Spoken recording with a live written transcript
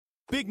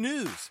Big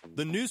news!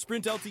 The new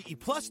Sprint LTE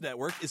Plus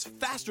network is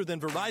faster than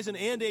Verizon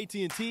and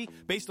AT&T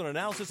based on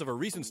analysis of a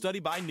recent study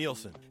by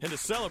Nielsen. And to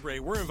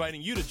celebrate, we're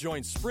inviting you to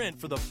join Sprint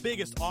for the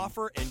biggest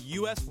offer in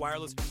U.S.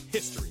 wireless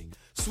history.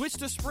 Switch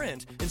to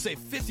Sprint and save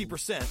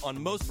 50%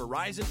 on most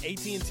Verizon,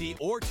 AT&T,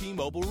 or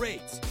T-Mobile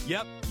rates.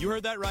 Yep, you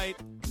heard that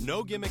right.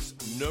 No gimmicks,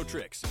 no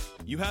tricks.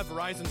 You have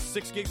Verizon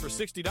 6 gigs for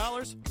 $60,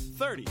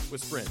 $30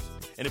 with Sprint.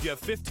 And if you have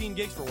 15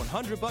 gigs for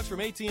 $100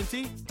 from AT&T,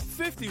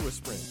 $50 with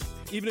Sprint.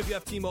 Even if you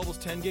have T-Mobile's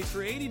 10 gigs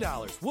for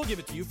 $80, we'll give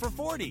it to you for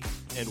 $40.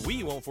 And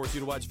we won't force you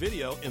to watch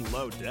video in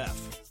low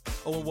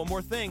def. Oh, and one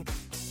more thing.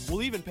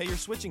 We'll even pay your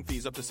switching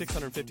fees up to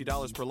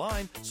 $650 per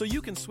line so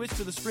you can switch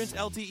to the Sprint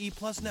LTE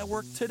Plus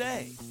network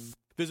today.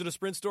 Visit a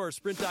Sprint store or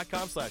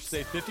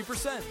sprint.com/save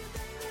 50%.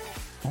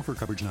 Offer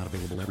coverage not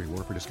available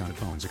everywhere for discounted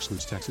phones.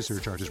 Excludes taxes,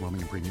 surcharges, roaming,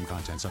 and premium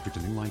content. Subject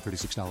to new line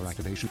 $36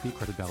 activation fee.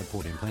 Credit valid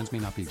port-in. Plans may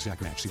not be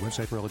exact match. See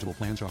website for eligible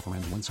plans. Offer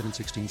ends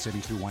 1/7/16.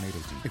 Savings through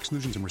 1/8/18.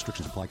 Exclusions and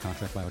restrictions apply.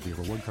 Contract valid via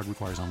reward card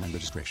requires online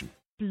registration.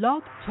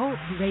 Blog Talk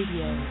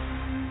Radio.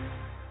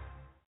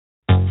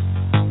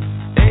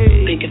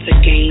 Hey. Think it's a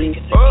game.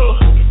 Oh.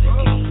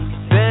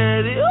 There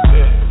it is.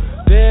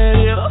 There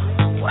it is.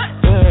 What?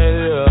 There it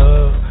is.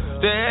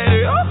 There it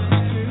is.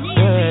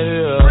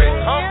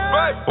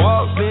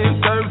 Walked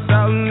in,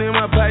 30,000 in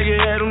my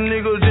pocket, had them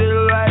niggas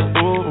just like,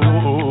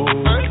 ooh.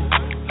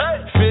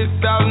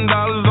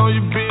 $50,000 on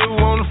your bill,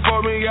 wanna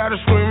fuck me, gotta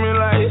screaming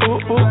like, ooh.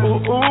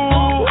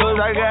 Cause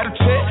I got a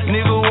check,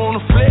 nigga wanna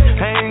flip,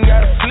 I ain't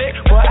got a flip,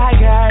 but I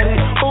got it,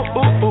 ooh.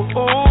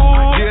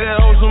 Get that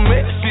on some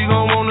mix, she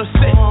gon' wanna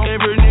sit,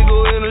 every nigga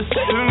in the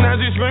set, now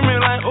she screaming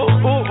like, ooh.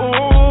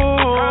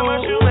 How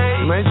much you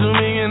made? Made $2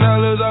 million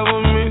off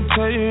of me,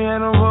 tell you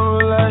had them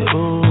fucking like,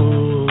 ooh.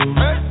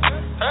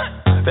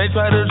 They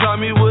tried to drop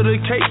me with a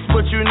case,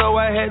 but you know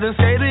I had to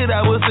skate it.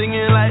 I was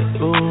singing like,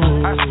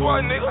 ooh. I swear,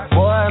 nigga.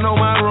 Boy, I know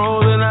my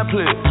role and I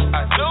play it.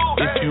 I do.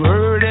 If you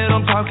heard that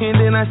I'm talking,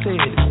 then I said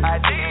it.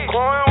 I did.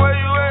 Coin, where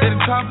you at? At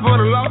the top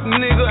of the loft,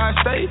 nigga, I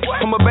stay.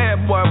 I'm a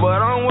bad boy,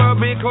 but I don't wear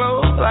big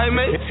clothes like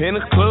me. In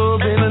the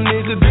club, and a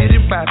nigga did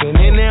it poppin'.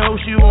 In that hoe,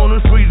 she want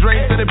a free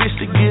drink for the bitch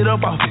to get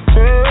up off it.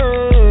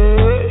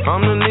 Hey,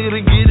 I'm the nigga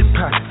to get it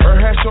poppin'. Her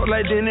hair short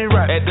like Denny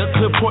Rock. At the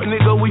Clipport,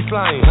 nigga, we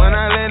flying. When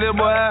I landed,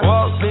 boy, I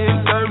walked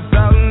in,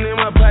 30,000 in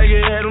my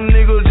pocket, had them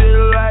niggas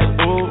just like,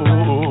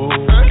 ooh.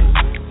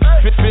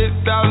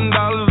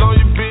 $50,000 on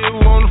your bill,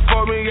 wanna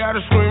fuck me,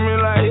 gotta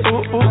screaming like,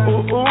 ooh.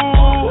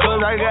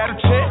 Cause I got a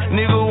check,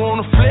 nigga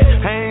wanna flip,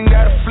 I ain't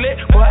got a flip,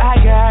 but I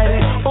got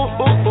it, ooh.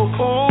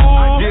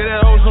 Get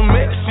that on some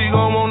mix, she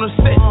gon' wanna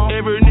sit,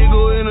 every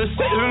nigga in the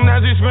set, now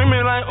she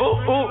screaming like,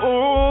 ooh.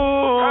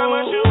 How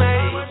much you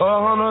made?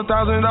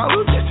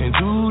 $100,000 just in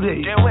 2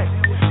 days.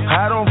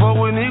 I don't fuck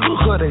with niggas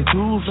cause they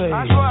two-faced.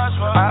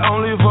 I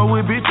only fuck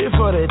with bitches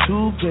for that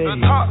two-pay.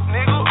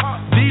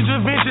 These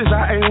adventures,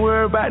 I ain't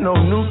worried about no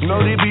nuke.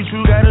 Know this bitch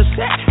you got a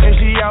sack, and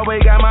she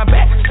always got my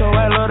back. So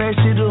I love that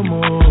shit the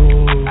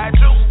most. I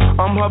do.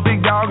 I'm her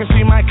big dog and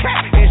she my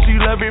cat, and she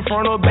love it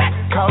front or back.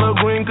 Call her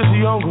green cause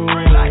she on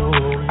green.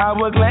 I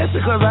wear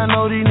glasses cause I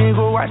know these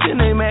niggas watching.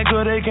 They mad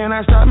cause they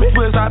cannot stop me.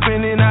 But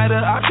stopping it not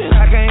an option.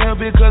 I can't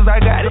help it cause I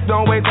got it.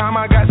 Don't wait time,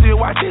 I got to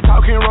watch it.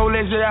 Talking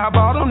Rolex, yeah, I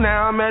bought them.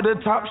 Now I'm at the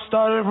top.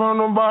 Started from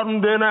the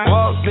bottom, then I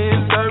walked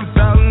in,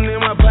 30,000 in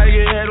my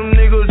pocket, had them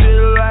niggas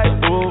just like,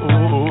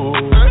 ooh.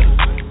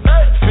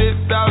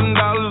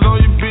 $50,000 on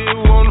your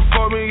bill, wanna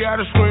fuck me,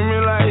 gotta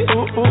screaming like,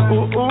 ooh.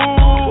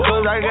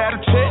 Cause I got a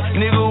check,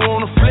 nigga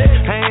wanna flip,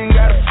 I ain't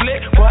got a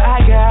flip, but I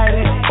got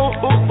it,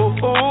 ooh.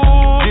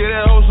 Get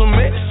that on some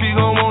mix, she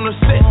gon' wanna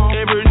sit,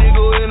 every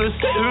nigga in the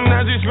set,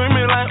 now she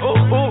screaming like,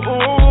 ooh.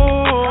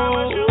 How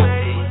much you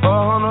made?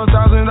 $100,000.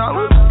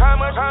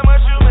 How much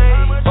you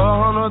made?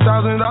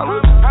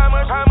 $100,000.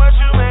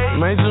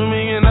 Made $2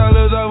 million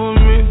off of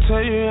me,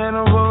 tell you had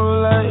no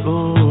phone like,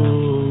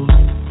 ooh.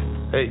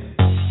 Hey,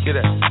 get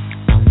that.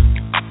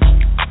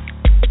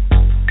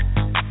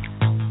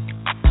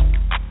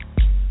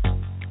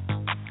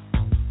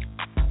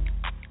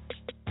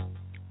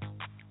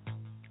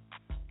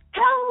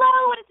 Hello,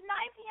 it's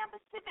 9 p.m.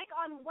 Pacific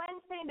on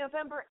Wednesday,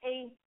 November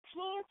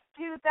 18th,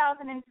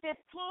 2015,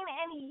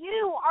 and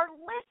you are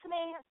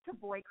listening to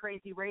Boy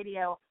Crazy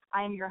Radio.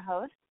 I am your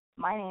host.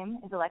 My name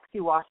is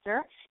Alexi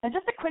Wasser. Now,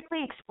 just to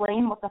quickly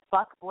explain what the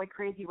fuck Boy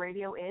Crazy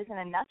Radio is in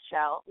a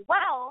nutshell,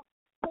 well,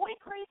 Boy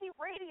Crazy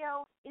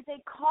Radio is a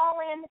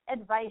call-in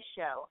advice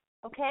show,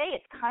 okay?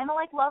 It's kind of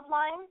like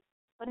Loveline,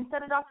 but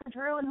instead of Dr.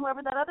 Drew and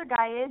whoever that other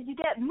guy is, you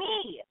get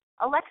me,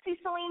 Alexi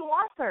Celine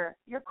Wasser,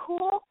 your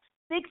cool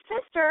big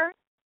sister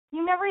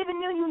you never even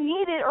knew you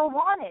needed or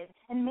wanted.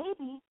 And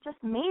maybe, just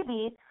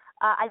maybe,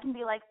 I can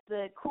be like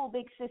the cool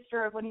big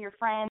sister of one of your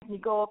friends, and you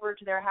go over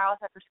to their house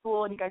after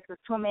school, and you guys go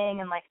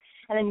swimming, and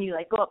then you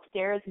go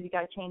upstairs because you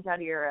got to change out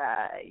of your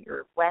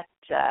wet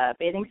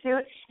bathing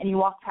suit, and you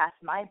walk past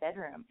my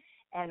bedroom,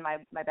 and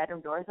my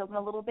bedroom door is open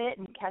a little bit,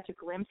 and you catch a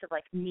glimpse of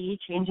me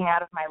changing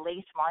out of my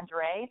lace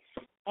lingerie,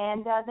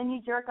 and then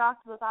you jerk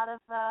off to the thought of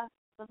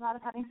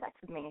having sex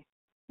with me.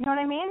 You know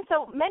what I mean?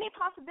 So many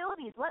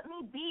possibilities. Let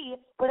me be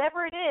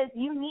whatever it is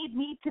you need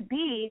me to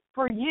be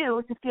for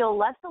you to feel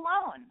less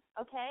alone,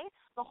 okay?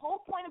 The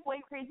whole point of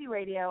Boy Crazy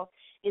Radio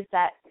is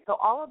that so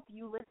all of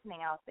you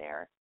listening out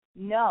there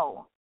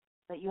know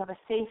that you have a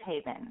safe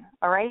haven,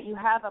 all right? You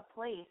have a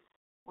place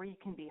where you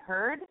can be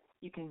heard,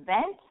 you can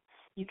vent,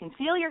 you can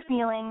feel your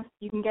feelings,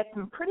 you can get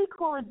some pretty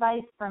cool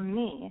advice from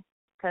me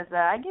because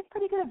I give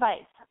pretty good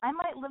advice. I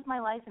might live my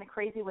life in a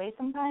crazy way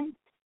sometimes,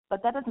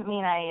 but that doesn't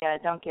mean I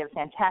don't give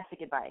fantastic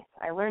advice.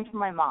 I learned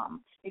from my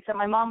mom, except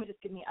my mom would just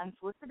give me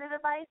unsolicited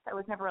advice. I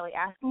was never really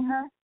asking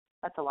her.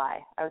 That's a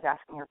lie. I was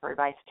asking her for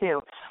advice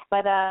too.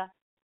 But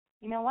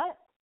you know what?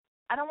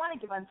 I don't want to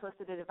give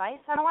unsolicited advice.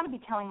 I don't want to be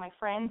telling my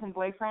friends and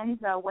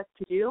boyfriends what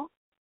to do.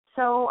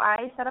 So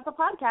I set up a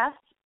podcast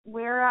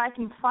where I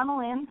can funnel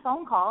in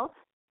phone calls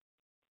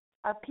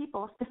of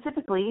people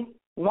specifically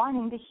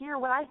wanting to hear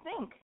what I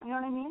think. You know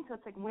what I mean? So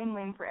it's like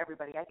win-win for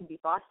everybody. I can be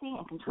bossy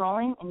and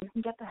controlling, and you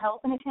can get the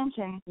help and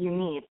attention you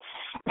need.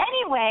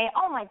 Anyway,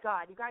 oh my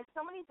God, you guys,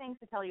 so many things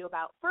to tell you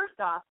about. First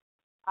off,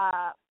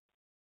 I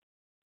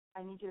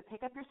need you to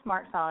pick up your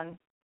smartphone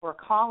or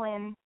call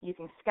in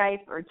using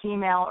Skype or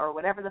Gmail or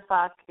whatever the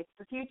fuck. It's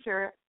the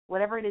future.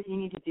 Whatever it is you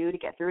need to do to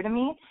get through to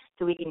me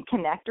so we can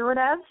connect or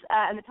whatever.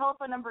 And the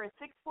telephone number is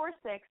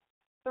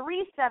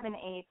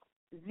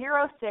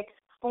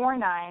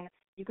 646-378-0649.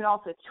 You can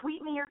also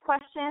tweet me your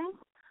questions,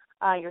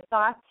 your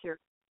thoughts, your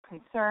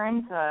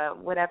concerns,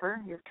 whatever,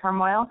 your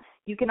turmoil.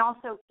 You can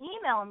also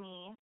email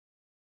me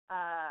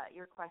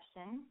your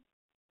question,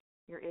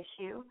 your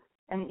issue,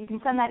 and you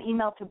can send that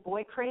email to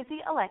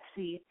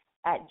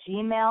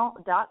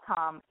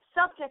boycrazyalexi@gmail.com.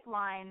 Subject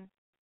line,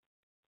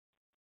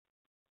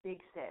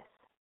 Big Sis.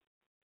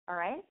 All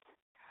right?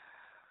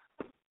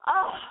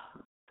 Oh,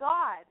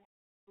 God.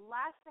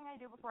 Last thing I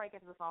do before I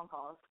get to the phone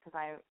calls, because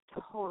I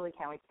totally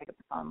can't wait to pick up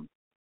the phone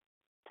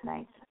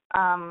tonight.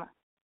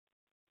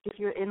 If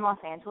you're in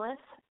Los Angeles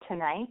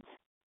tonight,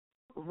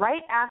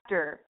 right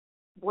after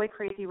Boy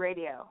Crazy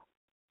Radio,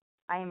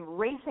 I am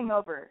racing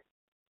over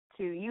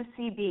to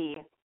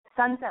UCB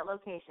Sunset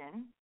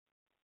location.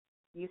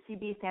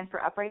 UCB stands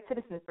for Upright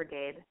Citizens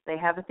Brigade. They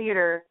have a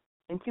theater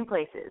in two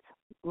places,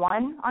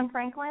 one on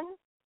Franklin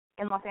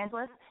in Los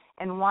Angeles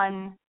and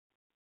one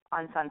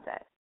on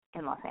Sunset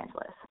in Los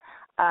Angeles.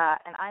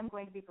 And I'm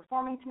going to be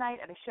performing tonight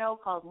at a show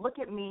called Look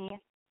at Me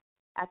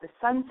at the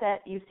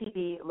Sunset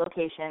UCB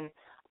location.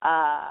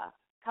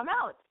 Come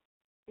out.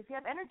 If you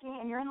have energy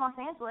and you're in Los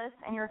Angeles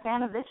and you're a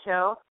fan of this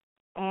show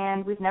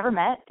and we've never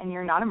met and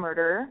you're not a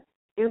murderer,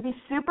 it would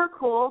be super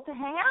cool to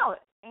hang out.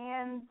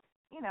 And,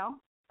 you know,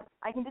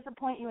 I can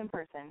disappoint you in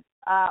person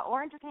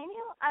or entertain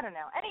you. I don't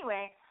know.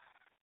 Anyway,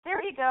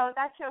 there you go.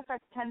 That show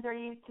starts at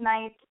 10:30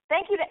 tonight.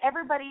 Thank you to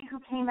everybody who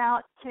came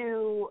out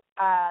to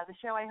the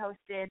show I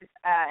hosted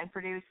and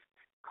produced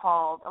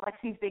called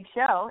Alexi's Big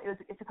Show. It was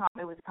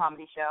a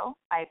comedy show.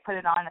 I put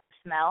it on at the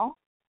Smell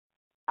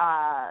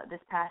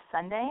this past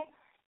Sunday,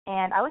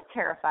 and I was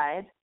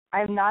terrified.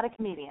 I am not a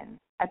comedian.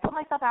 I put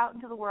myself out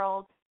into the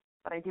world,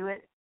 but I do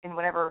it in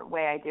whatever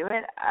way I do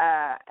it,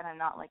 and I'm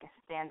not like a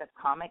stand-up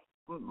comic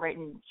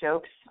writing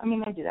jokes. I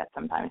mean, I do that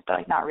sometimes, but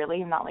like not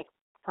really. I'm not like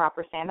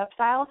proper stand-up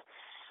styles.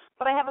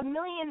 But I have a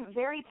million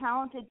very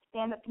talented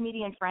stand-up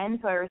comedian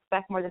friends who I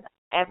respect more than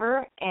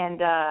ever, and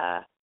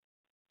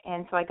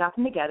so I got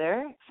them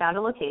together, found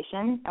a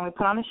location, and we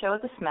put on a show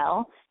at the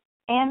Smell.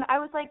 And I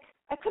was like,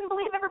 I couldn't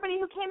believe everybody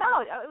who came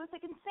out. It was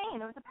like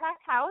insane. It was a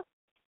packed house,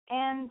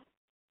 and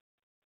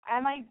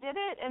I did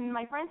it, and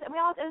my friends, and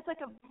it was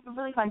like a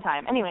really fun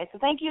time. Anyway, so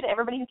thank you to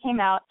everybody who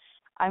came out.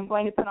 I'm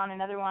going to put on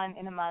another one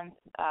in a month,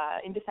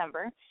 in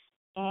December,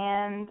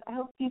 and I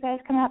hope you guys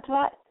come out to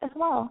that as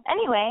well.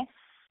 Anyway,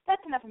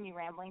 that's enough of me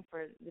rambling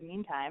for the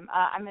meantime.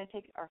 I'm going to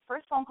take our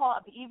first phone call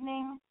of the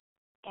evening,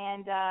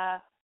 and,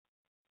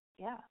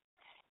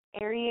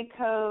 area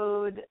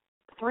code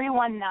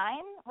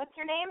 319. What's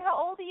your name? How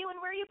old are you, and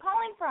where are you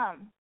calling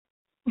from?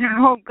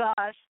 Oh,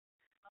 gosh.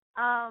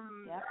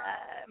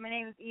 My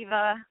name is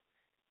Eva.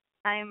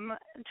 I'm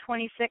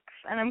 26,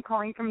 and I'm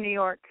calling from New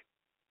York.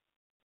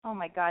 Oh,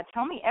 my God.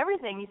 Tell me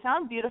everything. You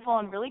sound beautiful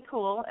and really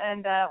cool,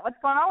 and what's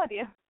going on with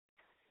you?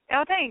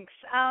 Oh, thanks.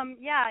 I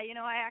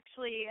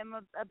actually am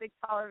a big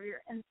follower of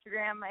your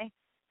Instagram. My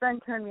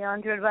friend turned me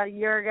on to it about a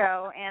year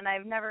ago, and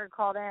I've never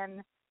called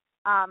in.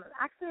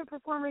 Actually a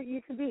performer at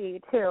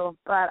UCB, too,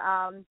 but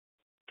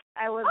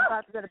I was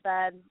about to go to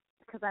bed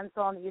because I'm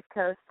still on the East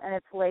Coast, and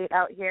it's late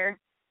out here.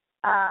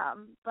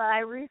 But I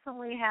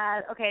recently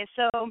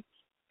so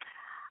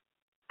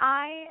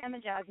I am a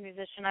jazz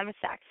musician. I'm a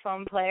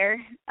saxophone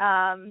player.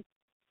 And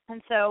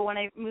so when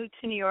I moved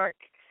to New York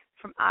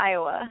from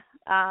Iowa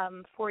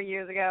 4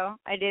 years ago,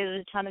 I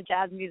dated a ton of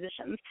jazz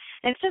musicians.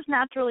 And it's just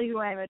naturally who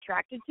I'm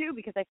attracted to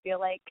because I feel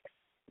like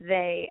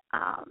they,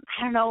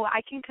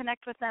 I can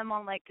connect with them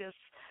on like this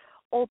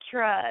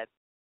ultra,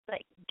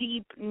 like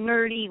deep,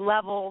 nerdy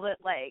level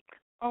that like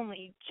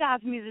only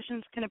jazz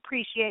musicians can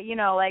appreciate,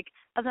 like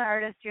as an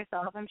artist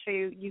yourself, I'm sure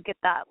you get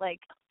that, like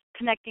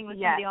connecting with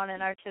somebody on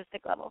an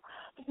artistic level.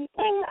 But the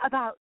thing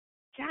about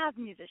jazz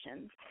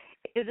musicians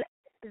is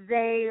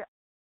they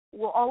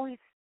will always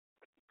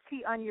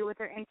cheat on you with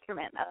their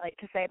instrument, I like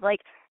to say. Like,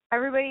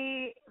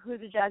 everybody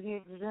who's a jazz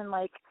musician,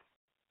 like,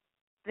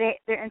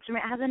 their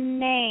instrument has a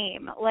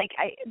name. Like,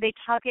 they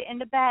tuck it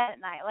into bed at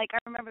night. Like, I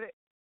remember,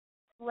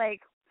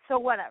 like, so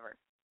whatever.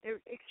 They're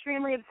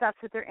extremely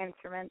obsessed with their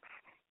instruments.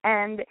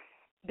 And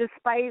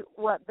despite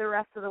what the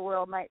rest of the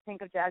world might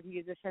think of jazz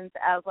musicians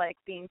as, like,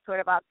 being sort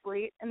of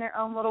obsolete in their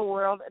own little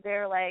world,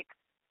 they're, like,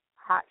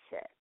 hot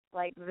shit.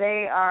 Like,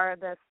 they are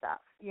the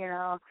stuff, you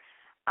know.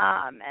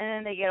 And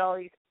then they get all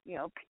these, you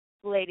know,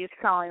 ladies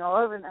crawling all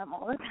over them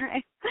all the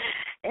time.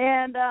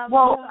 And,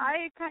 well,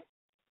 so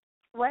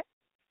what?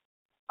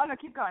 Oh, no,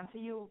 keep going. So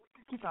you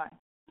keep going.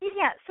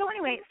 Yeah, so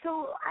anyway,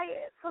 so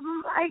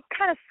I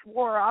kind of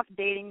swore off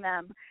dating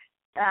them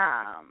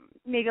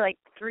maybe like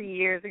 3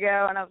 years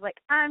ago, and I was like,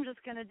 I'm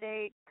just going to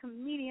date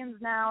comedians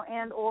now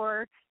and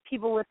or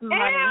people with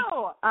money.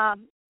 Ew! As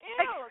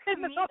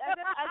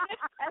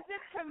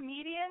if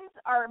comedians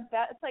are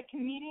it's like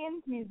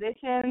comedians,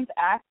 musicians,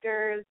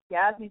 actors,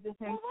 jazz musicians.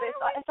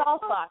 Well, it's all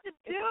fucked.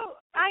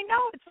 I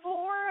know, it's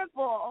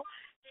horrible.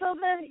 So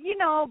then, you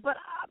know, but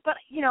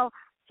you know,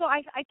 so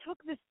I took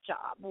this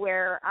job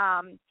where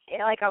it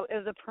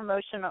was a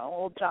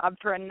promotional job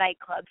for a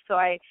nightclub. So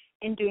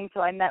in doing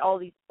so, I met all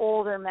these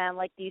older men,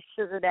 like these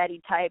sugar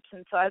daddy types,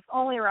 and so I was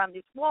only around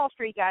these Wall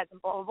Street guys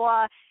and blah blah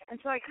blah. And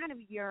so I kind of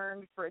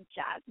yearned for a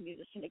jazz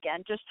musician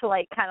again, just to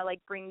like kind of like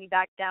bring me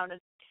back down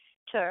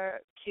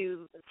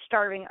to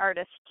starving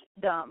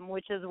artistdom,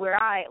 which is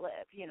where I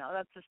live. You know,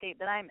 that's the state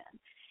that I'm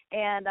in.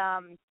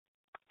 And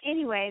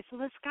anyway, so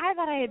this guy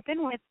that I had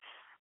been with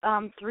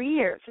 3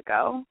 years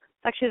ago.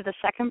 It's actually the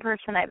second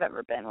person I've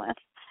ever been with.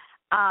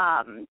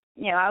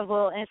 You know, I was a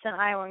little innocent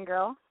Iowan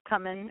girl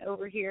coming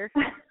over here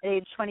at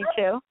age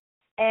 22.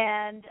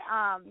 And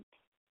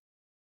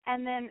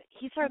then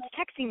he starts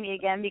texting me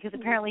again because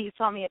apparently he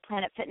saw me at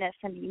Planet Fitness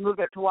and he moved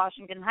up to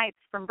Washington Heights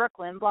from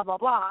Brooklyn, blah, blah,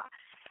 blah.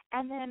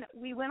 And then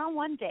we went on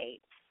one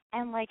date,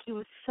 and, like, he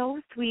was so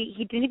sweet.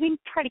 He didn't even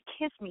try to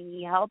kiss me.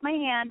 He held my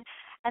hand.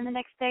 And the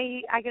next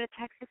day I get a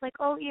text. He's like,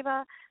 oh,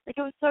 Eva, like,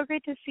 it was so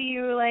great to see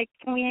you. Like,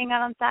 can we hang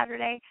out on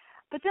Saturday?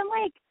 But then,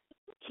 like,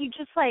 he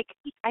just, like,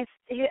 I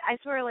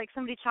swear, like,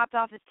 somebody chopped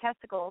off his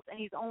testicles, and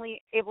he's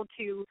only able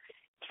to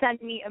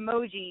send me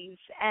emojis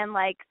and,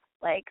 like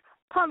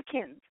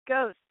pumpkins,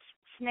 ghosts,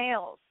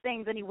 snails,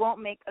 things, and he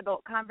won't make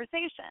adult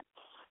conversation.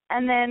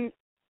 And then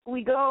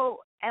we go,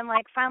 and,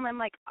 like, finally I'm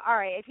like, all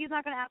right, if he's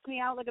not going to ask me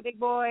out like a big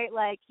boy,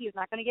 like, he's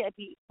not going to get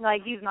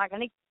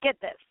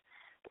this.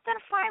 But then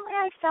finally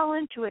I fell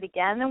into it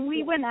again, and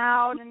we went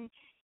out, and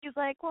he's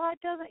like, well,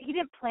 he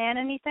didn't plan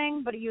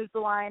anything, but he used the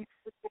line,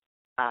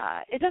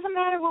 it doesn't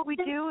matter what we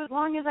do as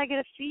long as I get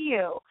to see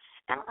you.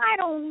 And I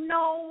don't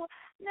know.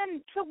 And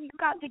then so we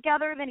got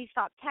together. Then he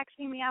stopped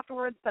texting me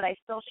afterwards, but I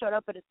still showed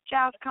up at his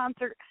jazz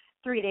concert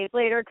 3 days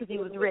later because he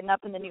was written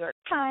up in the New York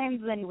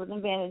Times. Then he was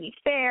in Vanity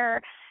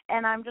Fair.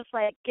 And I'm just,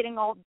 like, getting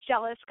all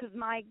jealous because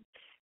my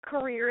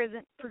career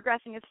isn't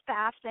progressing as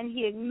fast, and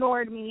he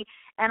ignored me.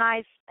 And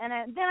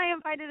then I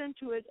invited him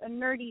to a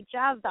nerdy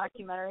jazz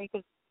documentary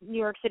because New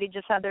York City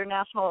just had their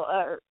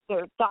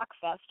their Doc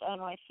Fest,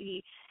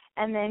 NYC.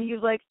 And then he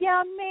was like,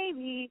 yeah,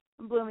 maybe,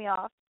 and blew me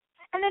off.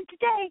 And then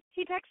today,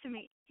 he texted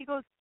me. He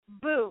goes,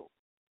 boo.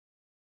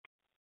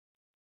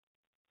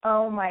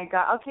 Oh, my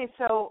God. Okay,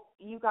 so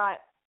you got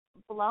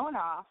blown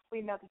off.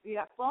 We know that you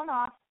got blown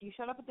off. You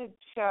showed up at the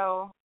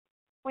show.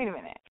 Wait a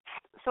minute.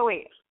 So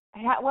wait,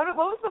 what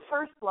was the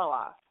first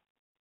blow-off?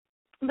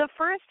 The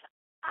first,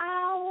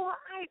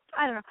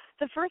 I don't know.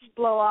 The first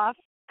blow-off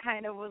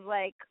kind of was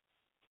like,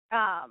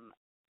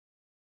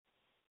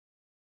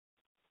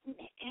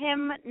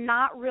 him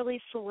not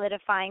really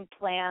solidifying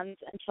plans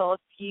until a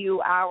few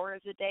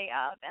hours a day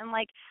of. And,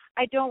 like,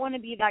 I don't want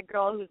to be that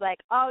girl who's like,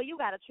 oh, you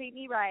got to treat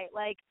me right.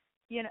 Like,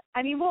 you know,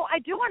 I mean, well, I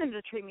do want him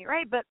to treat me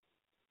right, but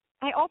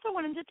I also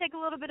want him to take a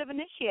little bit of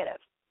initiative.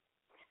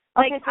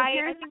 Like, okay, so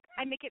I think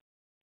I make it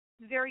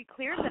very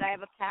clear that I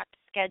have a packed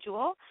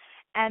schedule,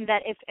 and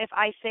that if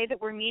I say that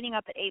we're meeting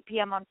up at 8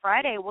 p.m. on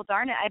Friday, well,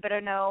 darn it, I better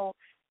know,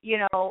 you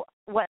know,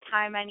 what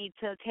time I need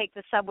to take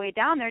the subway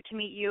down there to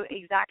meet you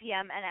exact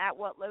PM and at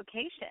what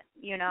location,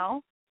 you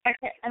know?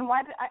 Okay, and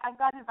I've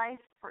got advice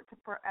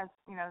for as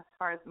you know, as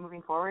far as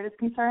moving forward is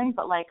concerned,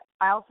 but, like,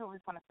 I also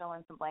just want to fill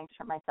in some blanks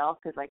for myself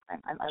because, like,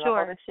 I love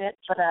all this shit.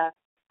 But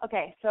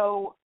okay,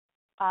 so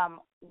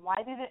why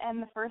did it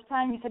end the first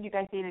time? You said you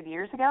guys dated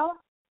years ago.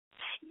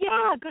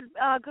 Yeah,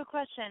 good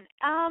question.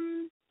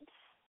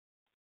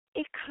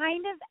 It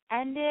kind of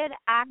ended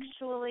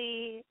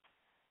actually.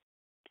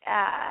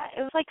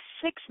 It was like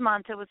 6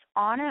 months. It was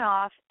on and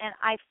off, and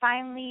I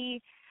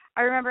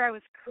remember I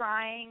was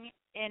crying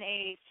in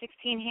a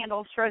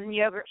 16-handle frozen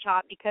yogurt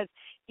shop because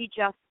he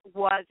just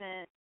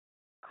wasn't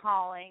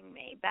calling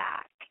me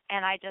back.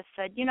 And I just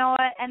said, you know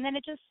what? And then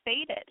it just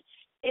faded.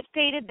 It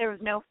faded. There was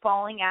no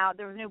falling out.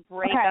 There was no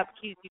breakup.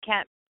 Okay. You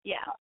can't,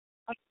 yeah.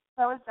 Okay.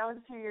 That was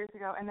 2 years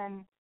ago,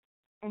 and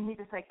he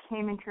just, like,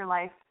 came into your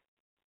life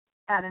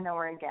out of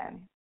nowhere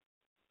again.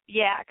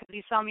 Yeah, because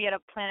he saw me at a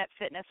Planet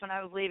Fitness when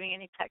I was leaving,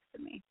 and he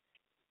texted me.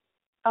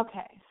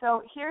 Okay,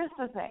 so here's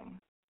the thing.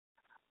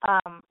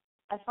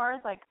 As far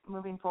as, like,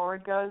 moving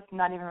forward goes,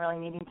 not even really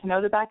needing to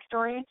know the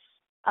backstory,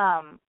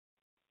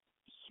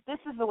 this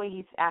is the way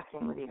he's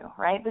acting with you,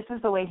 right? This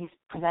is the way he's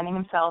presenting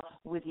himself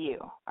with you,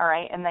 all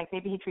right? And, like,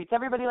 maybe he treats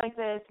everybody like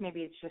this.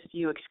 Maybe it's just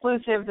you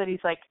exclusive that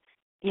he's, like,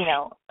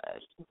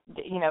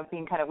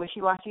 being kind of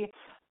wishy-washy.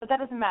 But that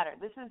doesn't matter.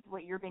 This is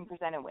what you're being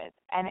presented with.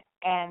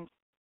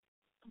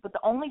 But the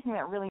only thing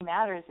that really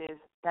matters is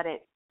that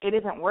it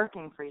isn't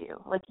working for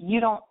you. Like, you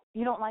don't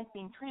like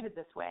being treated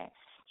this way.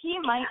 He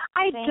might.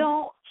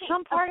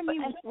 Some part of me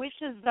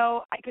wishes,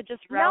 though, I could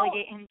just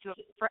relegate him to a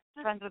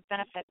friends with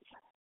benefits.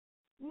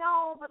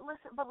 No, but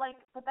listen, but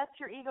that's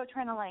your ego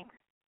trying to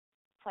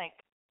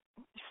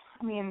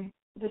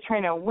just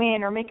trying to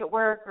win or make it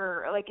work,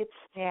 or like it's.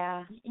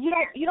 Yeah. You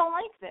don't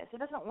like this. It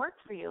doesn't work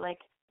for you. Like,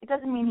 it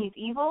doesn't mean he's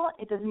evil.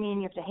 It doesn't mean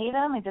you have to hate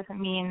him. It doesn't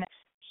mean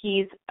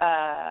he's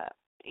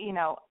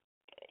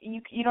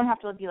You don't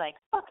have to be like,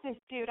 fuck this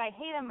dude, I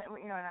hate him,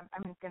 and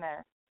I'm just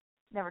gonna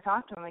never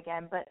talk to him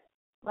again. But,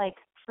 like,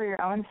 for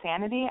your own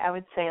sanity, I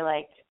would say,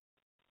 like,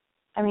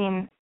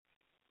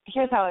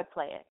 here's how I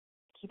play it.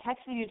 He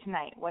texted you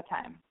tonight. What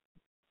time?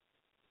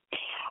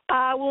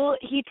 Well,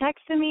 he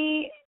texted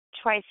me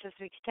twice this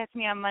week. He texted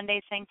me on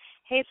Monday saying,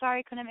 hey,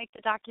 sorry, couldn't make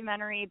the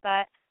documentary,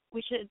 but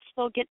we should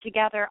still get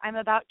together. I'm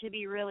about to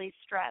be really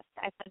stressed.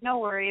 I said, no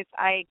worries,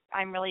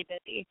 I'm really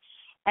busy.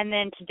 And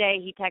then today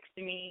he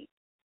texted me,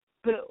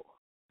 boo.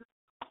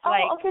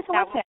 Okay,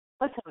 so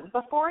listen,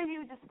 before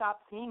you just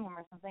stop seeing him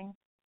or something,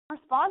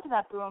 respond to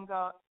that boo and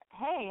go,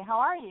 hey, how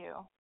are you?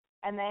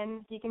 And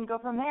then he can go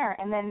from there,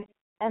 and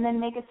then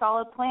make a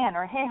solid plan,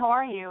 or hey, how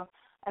are you?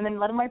 And then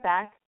let him write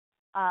back,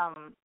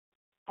 and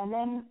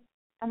then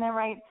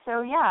write,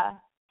 so yeah,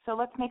 so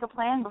let's make a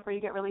plan before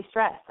you get really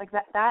stressed. Like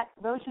that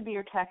those should be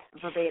your texts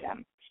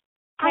verbatim.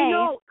 Hey, I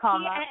know,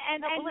 comma.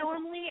 and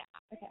normally,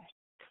 okay.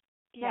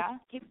 Yeah.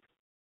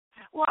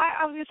 Well,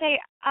 I was gonna say,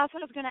 that's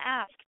what I was gonna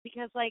ask,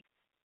 because, like,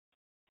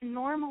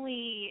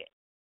 normally,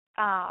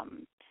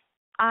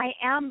 I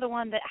am the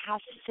one that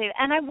has to say,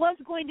 and I was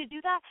going to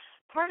do that.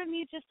 Part of me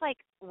is just like,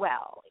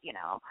 well,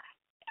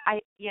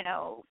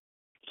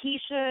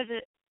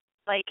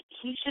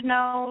 he should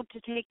know to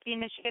take the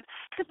initiative.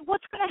 Because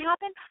what's going to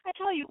happen, I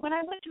tell you, when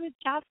I went to his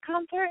jazz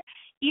concert,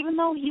 even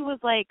though he was,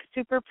 like,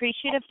 super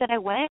appreciative that I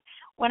went,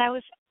 when I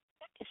was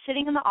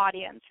sitting in the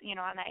audience, and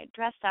I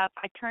dressed up,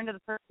 I turned to the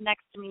person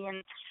next to me,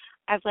 and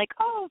I was like,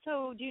 oh,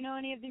 so do you know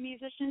any of the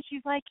musicians?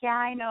 She's like, yeah,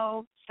 I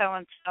know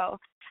so-and-so.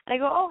 And I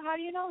go, oh, how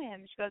do you know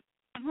him? She goes,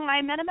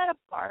 I met him at a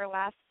bar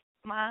last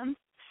month.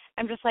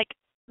 I'm just like,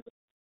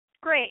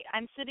 great,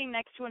 I'm sitting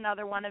next to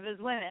another one of his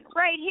women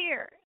right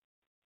here.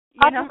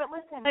 But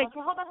listen, like,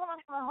 hold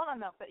on,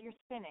 though. But you're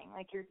spinning.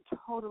 Like, you're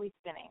totally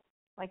spinning.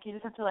 Like, you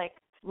just have to, like,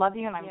 love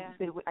you, and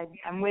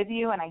I'm with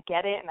you, and I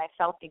get it, and I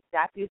felt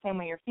exactly the same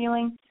way you're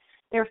feeling.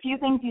 There are a few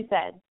things you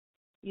said.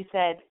 You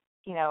said,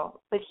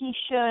 but he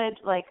should,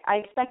 like, I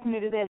expect him to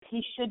do this.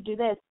 He should do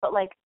this. But,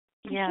 like,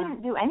 he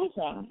shouldn't do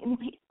anything. And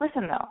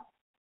listen, though.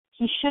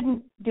 He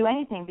shouldn't do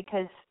anything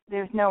because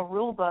there's no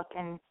rule book,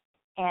 and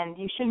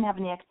you shouldn't have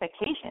any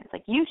expectations.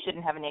 Like, you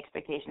shouldn't have any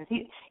expectations.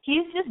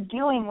 He's just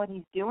doing what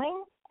he's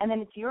doing, and then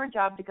it's your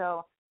job to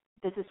go,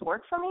 does this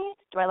work for me?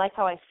 Do I like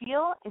how I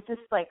feel? Is this,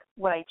 like,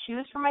 what I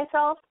choose for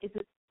myself? Is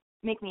this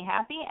make me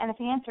happy? And if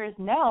the answer is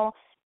no,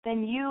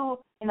 then you,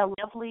 in a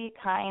lovely,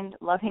 kind,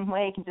 loving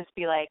way, can just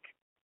be like,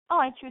 oh,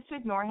 I choose to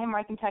ignore him, or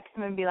I can text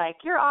him and be like,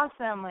 you're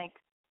awesome, like,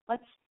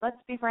 let's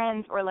be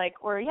friends, or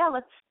yeah,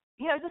 let's,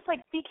 just, like,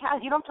 be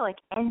casual. You don't have to, like,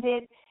 end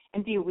it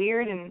and be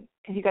weird, and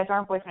because you guys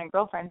aren't boyfriend and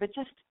girlfriend, but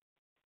just,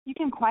 you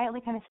can quietly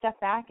kind of step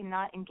back and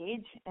not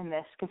engage in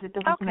this because it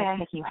doesn't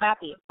make you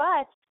happy.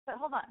 But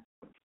hold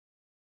on.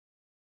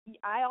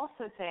 I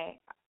also say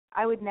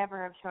I would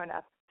never have showed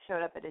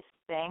up at his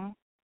thing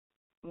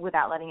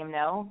without letting him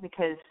know,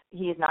 because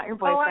he is not your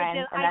boyfriend.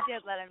 I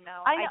did let him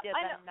know. I did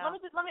let him know. Let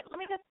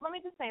me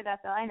just say that,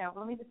 though. I know. But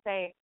let me just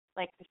say,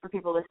 like, just for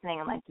people listening,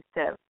 and, like, just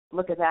to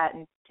look at that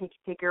and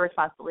take your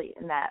responsibility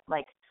in that,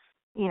 like,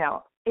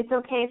 it's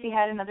okay if he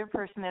had another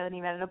person there that he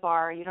met at a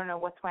bar. You don't know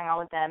what's going on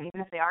with them, even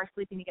if they are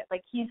sleeping together.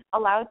 Like, he's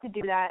allowed to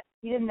do that.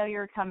 He didn't know you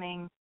were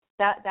coming.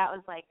 That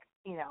was, like,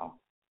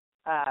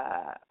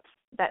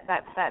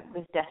 that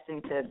was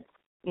destined to,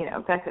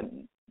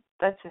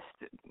 that's just,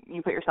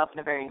 you put yourself in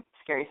a very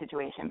scary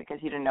situation because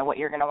you didn't know what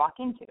you're going to walk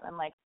into. And,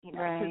 like, it could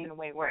have been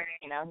way worse,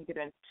 he could have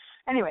been.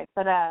 Anyway,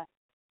 but,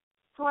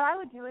 so what I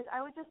would do is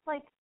I would just,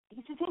 like,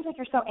 it just seems like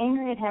you're so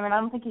angry at him, and I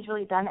don't think he's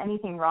really done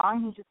anything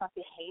wrong. He's just not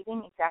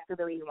behaving exactly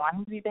the way you want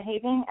him to be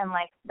behaving, and,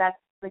 like, that's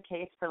the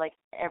case for, like,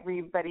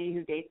 everybody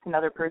who dates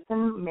another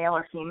person, male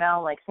or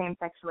female, like,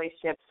 same-sex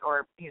relationships,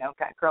 or,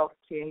 girls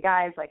dating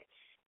guys, like,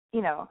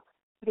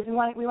 because we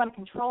want to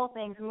control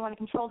things, and we want to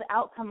control the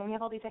outcome, and we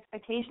have all these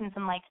expectations,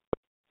 and, like,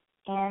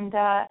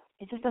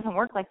 it just doesn't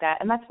work like that.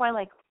 And that's why,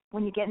 like,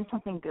 when you get in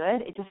something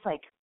good, it just,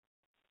 like,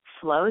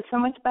 flows so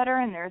much better,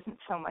 and there isn't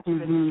so much of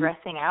this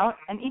stressing out.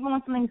 And even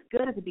when something's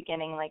good at the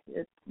beginning, like,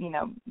 we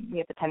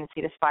have the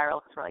tendency to spiral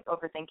because we're, like,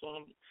 overthinking,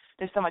 and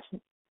there's so much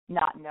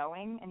not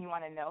knowing and you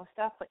want to know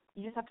stuff, but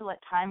you just have to let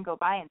time go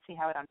by and see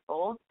how it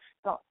unfolds.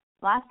 So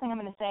last thing I'm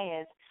going to say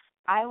is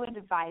I would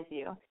advise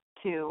you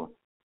to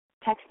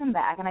text him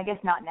back, and I guess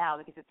not now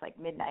because it's like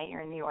midnight,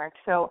 you're in New York.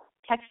 So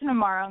text him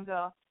tomorrow and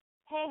go,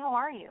 hey, how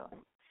are you?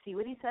 See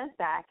what he says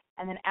back,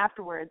 and then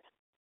afterwards,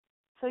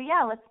 so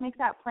yeah, let's make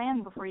that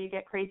plan before you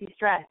get crazy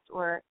stressed.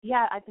 Or,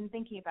 yeah, I've been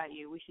thinking about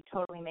you. We should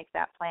totally make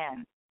that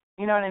plan.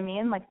 You know what I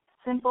mean? Like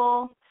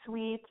simple,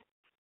 sweet,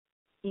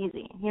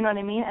 easy. You know what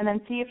I mean? And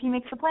then see if he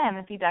makes a plan.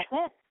 If he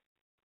doesn't,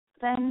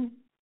 then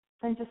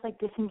just like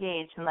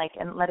disengage and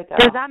let it go.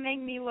 Does that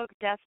make me look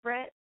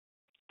desperate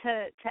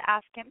to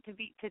ask him to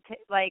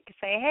like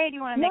say, hey, do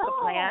you want to make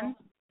a plan?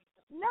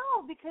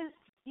 No, because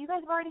you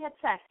guys have already had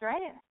sex,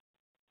 right?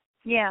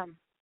 Yeah.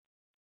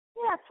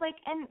 Yeah, it's like,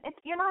 and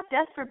you're not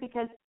desperate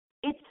because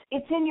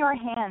it's in your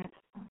hands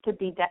to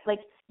be like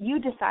you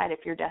decide if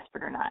you're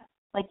desperate or not.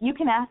 Like you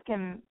can ask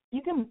him,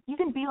 you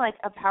can be like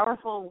a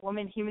powerful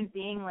woman, human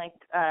being, like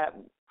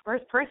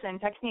first person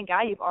texting a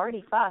guy you've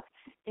already fucked.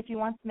 If he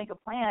wants to make a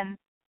plan,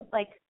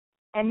 like,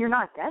 and you're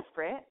not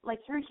desperate, like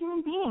you're a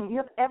human being, you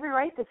have every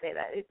right to say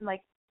that. It's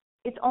like,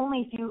 it's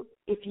only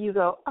if you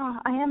go, oh,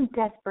 I am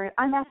desperate,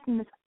 I'm asking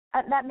this.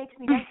 That makes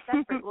me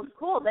desperate. Well,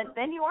 cool.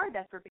 Then you are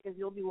desperate because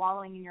you'll be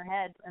wallowing in your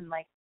head and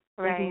like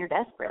thinking you're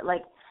desperate.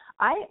 Like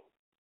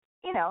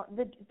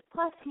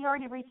plus he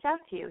already reached out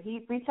to you.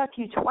 He reached out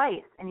to you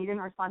twice and you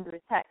didn't respond to his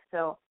text.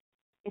 So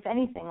if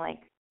anything, like,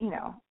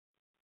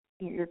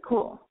 you're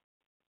cool.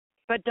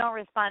 But don't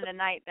respond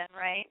tonight then,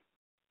 right?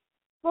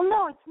 Well,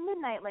 no, it's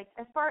midnight. Like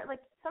as far like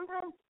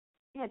sometimes,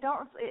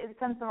 it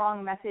sends the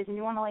wrong message and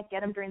you want to like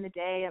get him during the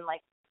day and like.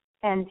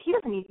 And he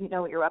doesn't need to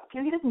know what you're up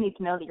to. He doesn't need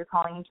to know that you're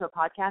calling into a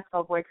podcast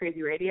called Boy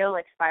Crazy Radio,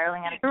 like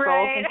spiraling out of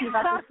control, thinking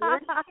about this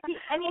weird.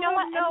 And you know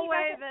what? No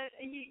way that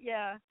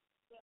yeah.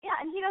 Yeah,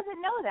 and he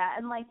doesn't know that.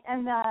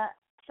 And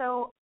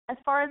so as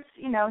far as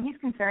he's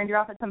concerned, you're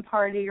off at some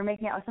party, you're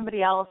making out with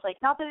somebody else. Like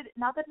not that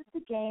it's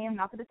a game,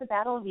 not that it's a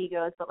battle of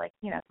egos, but like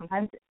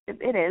sometimes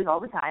it is all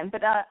the time.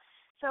 But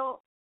so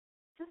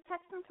just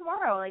text him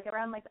tomorrow, like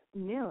around like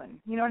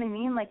noon. You know what I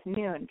mean? Like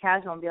noon,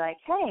 casual, and be like,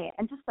 hey,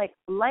 and just like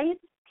light.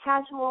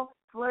 Casual,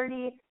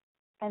 flirty,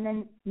 and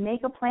then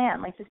make a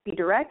plan. Like just be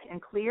direct and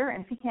clear.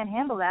 And if he can't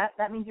handle that,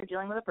 that means you're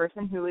dealing with a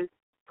person who is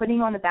putting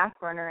you on the back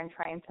burner and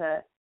trying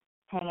to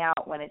hang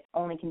out when it's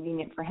only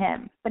convenient for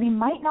him. But he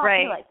might not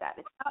be like that.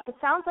 It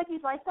sounds like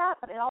he's like that,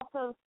 but it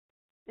also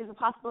there's a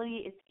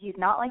possibility he's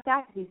not like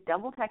that because he's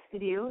double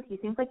texted you. He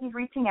seems like he's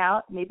reaching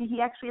out. Maybe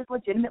he actually is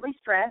legitimately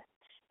stressed.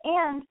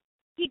 And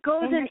he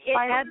goes and it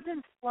ebbs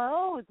and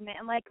flows,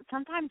 man. Like,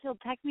 sometimes he'll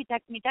text me.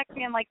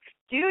 I'm like,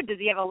 dude, does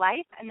he have a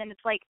life? And then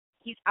it's like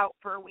he's out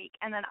for a week.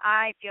 And then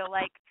I feel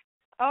like,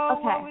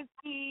 what was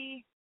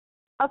he?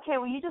 Okay,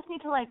 well, you just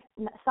need to, like,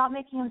 stop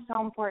making him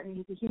so important.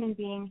 He's a human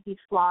being. He's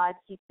flawed.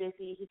 He's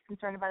busy. He's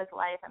concerned about his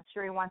life. I'm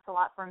sure he wants a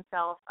lot for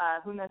himself.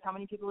 Who knows how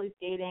many people he's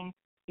dating.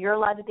 You're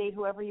allowed to date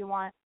whoever you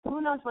want. Who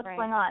knows what's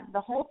going on?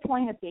 The whole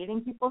point of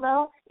dating people,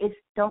 though, is,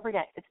 don't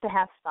forget, it's to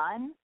have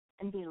fun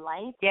and be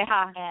light.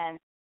 Yeah. And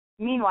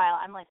meanwhile,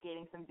 I'm like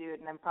dating some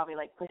dude, and I'm probably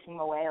like pushing him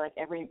away like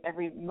every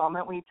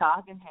moment we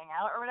talk and hang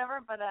out or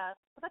whatever. But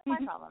that's my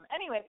problem.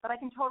 Anyway, but I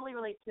can totally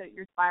relate to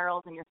your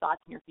spirals and your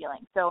thoughts and your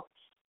feelings. So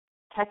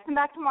text him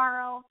back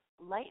tomorrow.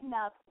 Lighten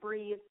up,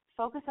 breathe,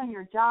 focus on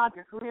your job,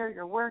 your career,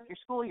 your work, your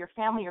school, your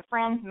family, your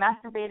friends,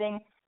 masturbating,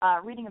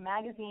 reading a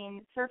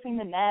magazine, surfing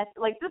the net,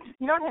 like just,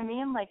 you know what I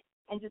mean? Like,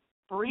 and just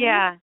breathe.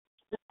 Yeah.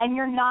 And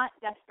you're not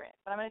desperate.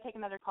 But I'm going to take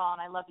another call,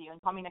 and I love you.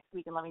 And call me next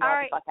week and let me know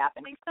what the fuck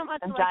happened. Thanks so much,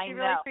 Alexi.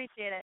 Really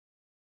appreciate it.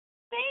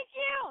 Thank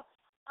you.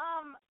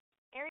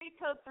 Area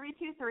code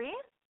 323.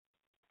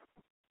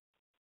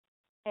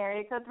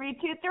 Area code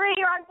 323.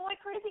 You're on Boy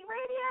Crazy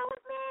Radio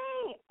with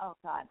me. Oh,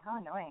 God. How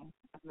annoying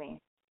of me.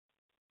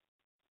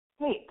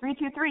 Hey,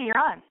 323, you're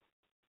on.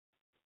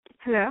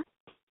 Hello?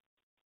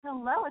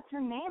 Hello, what's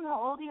your name? How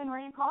old are you and where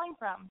are you calling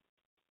from?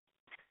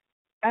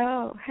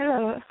 Oh,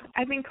 hello.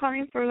 I've been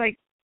calling for like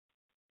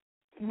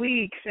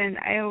weeks and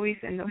I always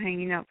end up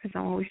hanging up because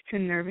I'm always too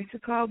nervous to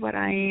call, but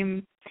I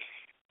am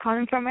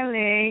calling from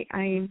LA.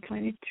 I am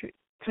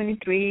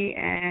 23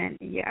 and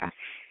yeah.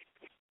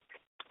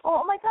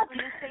 Oh my God,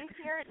 you're safe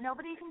here.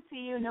 Nobody can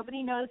see you.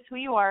 Nobody knows who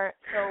you are.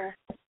 So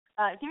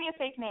give me a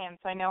fake name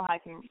so I know how I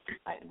can,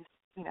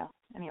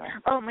 anyway.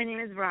 Oh, my name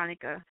is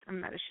Veronica. I'm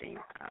not ashamed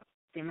of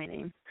saying my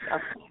name.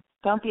 Okay.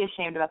 Don't be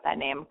ashamed about that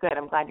name. Good.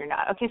 I'm glad you're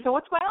not. Okay, so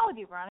what's going on with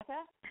you,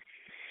 Veronica?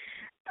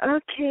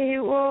 Okay,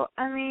 well,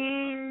 I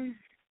mean,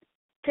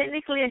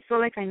 technically I feel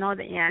like I know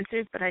the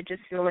answers, but I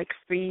just feel like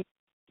free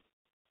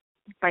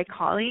by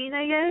calling,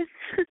 I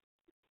guess.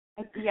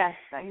 Yes,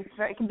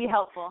 it can be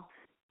helpful.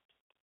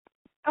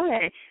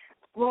 Okay,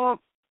 well,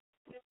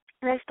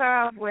 let's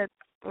start off with,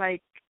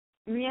 like,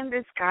 me and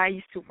this guy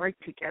used to work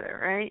together,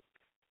 right?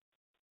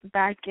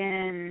 Back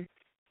in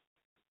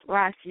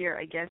last year,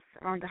 I guess,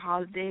 around the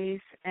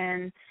holidays,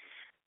 and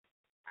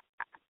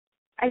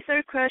I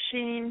started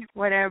crushing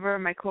whatever.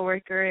 My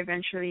coworker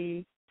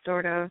eventually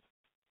sort of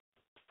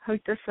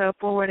hooked us up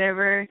or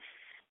whatever.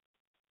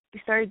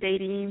 We started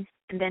dating,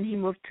 and then he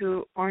moved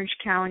to Orange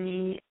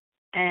County,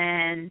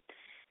 and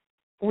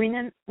we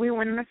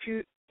went on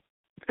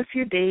a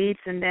few dates,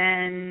 and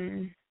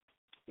then,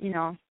 you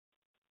know,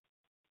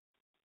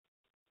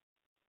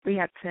 we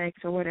had sex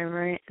or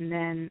whatever, and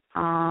then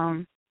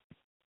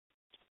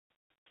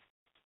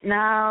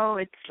now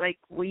it's like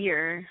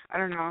weird. I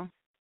don't know.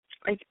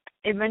 Like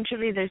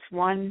eventually there's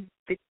one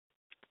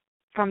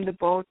from the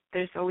both,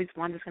 there's always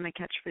one that's gonna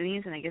catch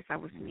feelings, and I guess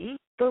that was me.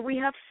 But we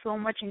have so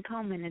much in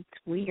common, it's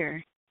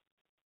weird.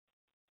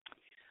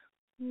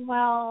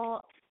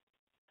 Well,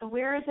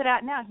 where is it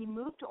at now? He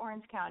moved to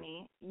Orange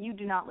County. You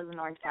do not live in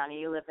Orange County.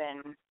 You live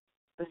in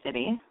the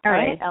city,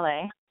 right?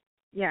 LA.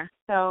 Yeah.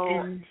 So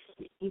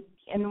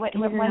and when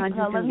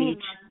let me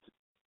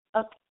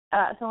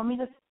so let me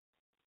just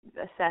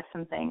assess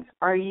some things.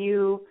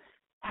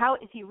 How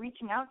is he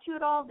reaching out to you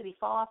at all? Did he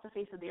fall off the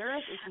face of the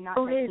earth? Is he not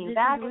texting you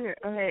back? Is weird.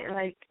 Okay,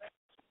 like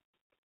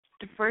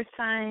the first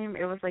time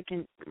it was like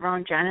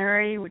around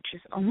January, which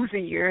is almost a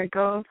year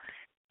ago.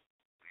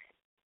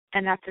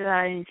 And after that,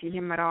 I didn't see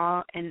him at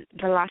all. And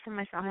the last time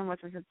I saw him was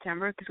in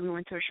September because we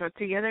went to a show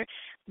together.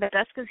 But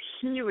that's because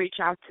he reached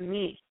out to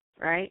me,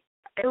 right?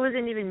 It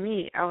wasn't even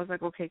me. I was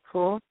like, okay,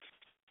 cool.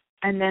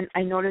 And then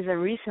I noticed that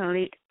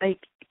recently, like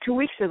 2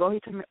 weeks ago, he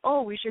told me,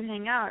 oh, we should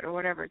hang out or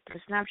whatever through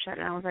Snapchat.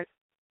 And I was like,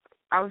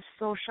 I was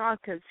so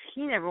shocked because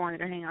he never wanted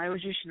to hang out. It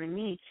was usually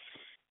me.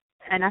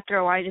 And after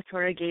a while, I just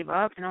sort of gave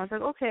up. And I was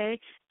like, okay.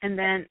 And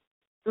then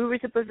we were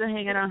supposed to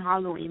hang out on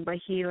Halloween, but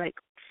he, like,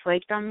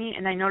 flaked on me.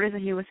 And I noticed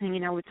that he was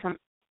hanging out with some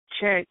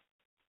chick,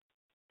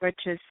 which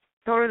is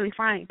totally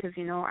fine because,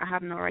 you know, I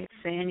have no right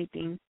to say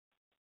anything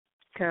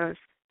because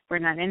we're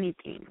not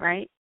anything,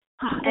 right?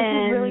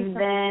 And really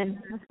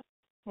then...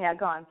 Yeah,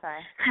 go on,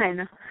 sorry. I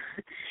know.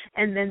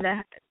 And then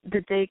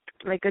the day,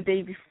 like a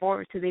day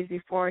before, 2 days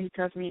before, he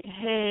tells me,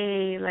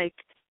 hey, like,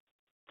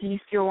 do you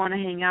still want to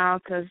hang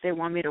out because they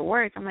want me to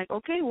work? I'm like,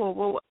 okay, well,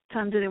 what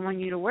time do they want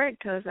you to work?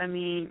 Because, I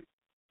mean,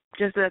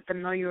 just let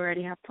them know you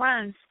already have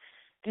plans.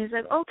 And he's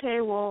like, okay,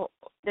 well,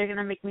 they're going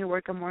to make me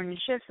work a morning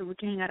shift so we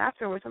can hang out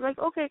afterwards. I'm like,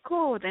 okay,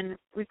 cool. Then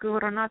we could go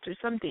to nuts or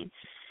something.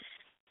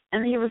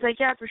 And he was like,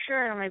 yeah, for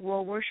sure. I'm like,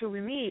 well, where should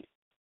we meet?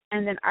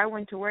 And then I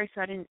went to work,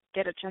 so I didn't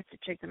get a chance to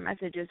check the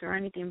messages or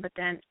anything. But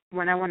then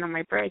when I went on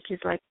my break,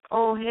 he's like,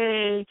 oh,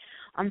 hey,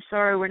 I'm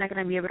sorry, we're not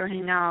going to be able to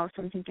hang out.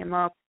 Something came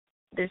up.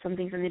 There's some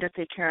things I need to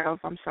take care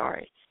of. I'm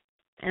sorry.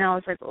 And I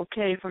was like,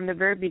 okay. From the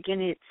very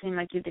beginning, it seemed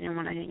like you didn't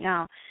want to hang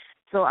out.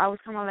 So I was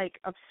kind of, like,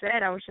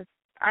 upset. I was upset.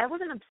 I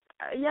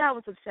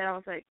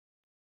was like,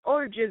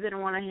 oh, you just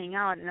didn't want to hang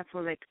out. And I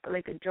felt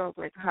like a joke,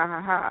 like, ha,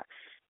 ha, ha.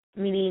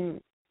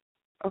 Meaning,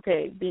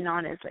 okay, being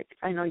honest, like,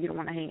 I know you don't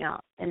want to hang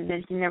out. And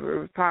then he never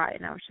replied,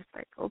 and I was just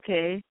like,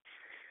 okay.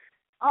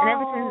 Oh. And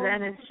ever since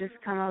then, it's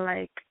just kind of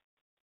like,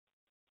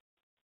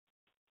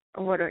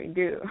 what do I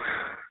do?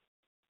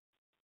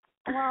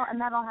 Well, and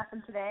that all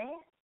happened today?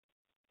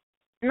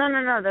 No,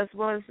 that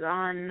was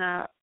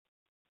on,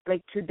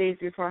 2 days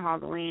before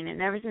Halloween.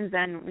 And ever since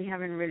then, we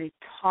haven't really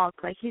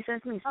talked. Like, he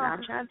sends me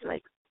Snapchats,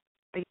 like,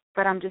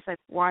 but I'm just like,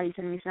 why are you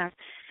sending me snaps?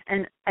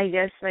 And I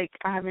guess, like,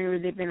 I haven't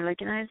really been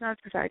looking at his snaps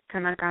because I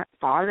kind of got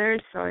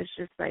bothered. So it's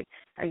just like,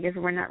 I guess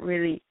we're not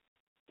really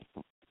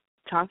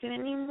talking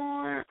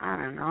anymore. I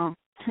don't know.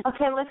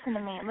 Okay, listen to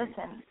me.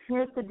 Listen,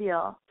 here's the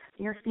deal.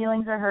 Your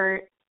feelings are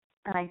hurt,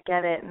 and I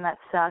get it, and that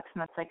sucks,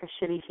 and that's like a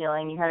shitty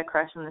feeling. You had a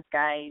crush on this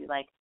guy,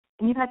 like,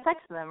 and you've had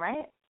sex with him,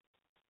 right?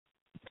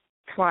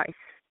 Twice.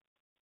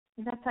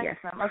 You've had sex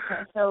with him.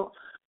 Okay, so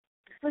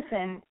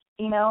listen,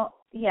 you know,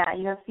 yeah,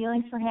 you have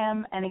feelings for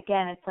him, and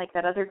again, it's like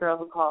that other girl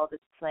who called.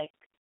 It's like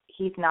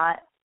he's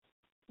not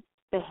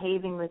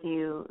behaving with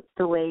you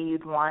the way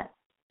you'd want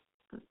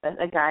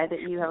a guy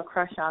that you have a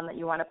crush on, that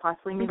you want to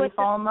possibly maybe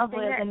fall in love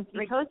with and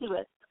be cozy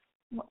with.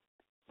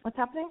 What's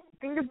happening? The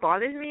thing that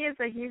bothers me is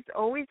that he's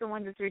always the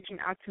one that's reaching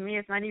out to me.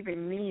 It's not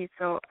even me.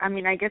 So, I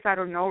mean, I guess I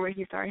don't know where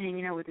he started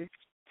hanging out with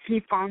he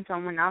found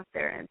someone out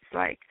there, and it's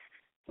like,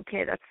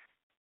 okay,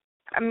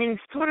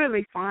 it's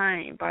totally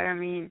fine, but I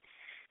mean,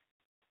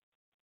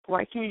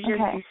 why can't you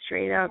just be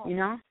straight up, you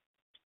know?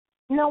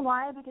 You know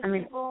why? Because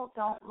people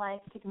don't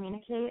like to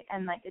communicate,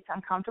 and, like, it's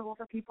uncomfortable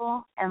for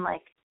people, and,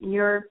 like,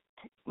 you're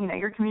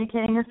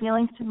communicating your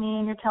feelings to me,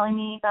 and you're telling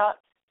me about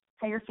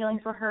how your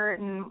feelings were hurt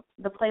and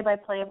the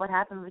play-by-play of what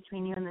happened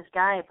between you and this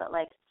guy, but,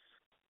 like,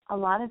 a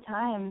lot of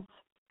times,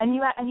 and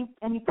you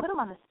put him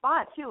on the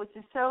spot, too, which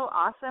is so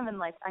awesome and,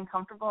 like,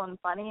 uncomfortable and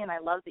funny, and I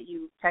love that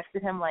you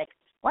texted him, like,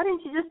 why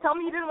didn't you just tell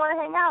me you didn't want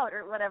to hang out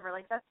or whatever?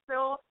 Like, that's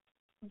so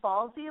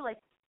ballsy. Like,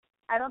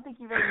 I don't think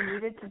you really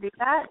needed to do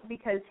that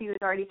because he was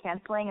already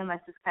canceling, and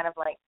that's just kind of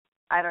like,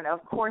 I don't know,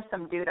 of course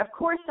some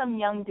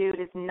young dude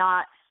is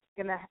not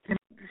gonna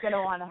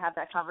want to have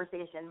that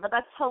conversation. But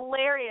that's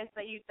hilarious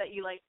that you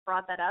like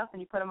brought that up and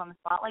you put him on the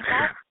spot like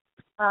that.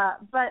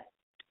 But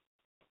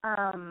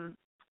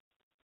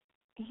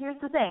here's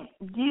the thing.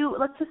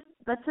 Let's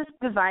just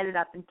divide it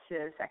up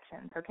into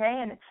sections, okay?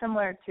 And it's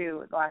similar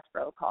to the last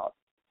bro called.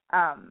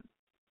 I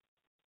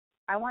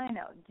want to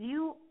know,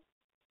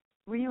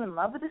 were you in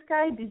love with this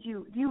guy? Do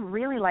you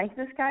really like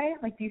this guy?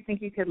 Like, do you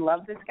think you could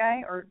love this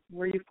guy, or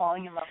were you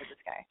falling in love with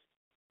this guy?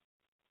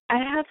 I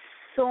have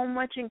so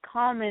much in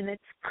common.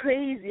 It's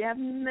crazy. I've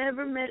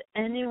never met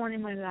anyone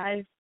in my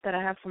life that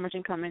I have so much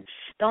in common.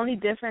 The only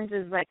difference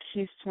is, like,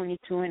 he's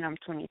 22 and I'm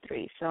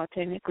 23. So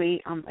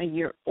technically I'm a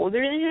year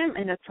older than him,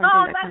 and that's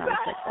something that kind of was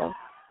like, oh.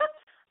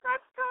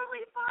 That's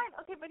totally fine.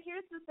 Okay, but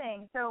here's the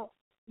thing. So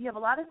you have a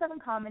lot of stuff in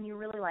common. You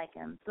really like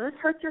him. So this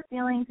hurts your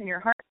feelings, and your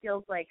heart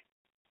feels like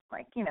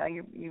you know,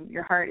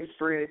 your heart is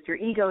bruised. Your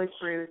ego is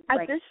bruised.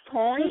 At this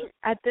point,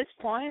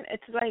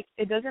 it's like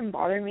it doesn't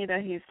bother me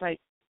that he's like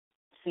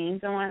seeing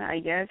someone. I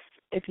guess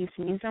if he's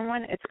seeing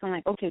someone, it's kind of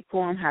like, okay,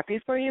 cool, I'm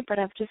happy for you, but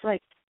I'm just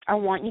like, I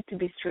want you to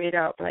be straight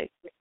up. Like,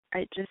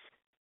 it just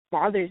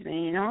bothers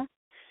me, you know.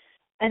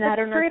 And I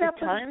don't know if to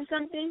tell him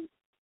something.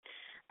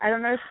 I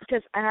don't know if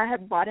because I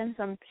had bought him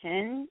some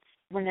pins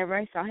whenever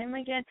I saw him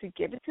again to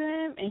give it to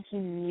him, and he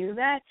knew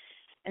that.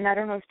 And I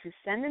don't know if to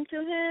send them to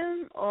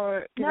him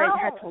or because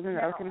I had told him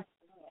that I was going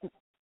to.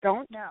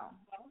 Don't? No.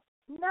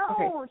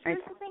 Okay, Here's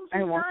the thing.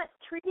 He's not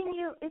treating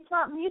you. It's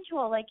not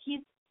mutual. Like,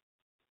 he's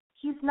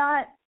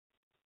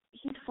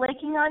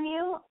flaking on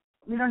you.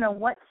 We don't know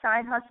what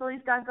side hustle he's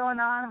got going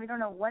on. We don't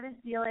know what his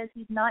deal is.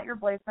 He's not your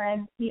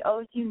boyfriend. He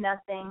owes you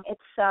nothing. It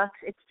sucks.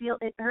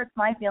 It hurts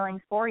my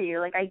feelings for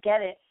you. Like, I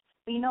get it.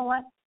 But you know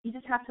what? You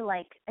just have to,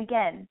 like,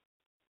 again,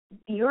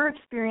 you're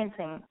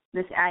experiencing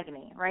this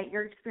agony, right?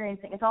 You're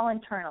experiencing, it's all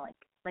internal.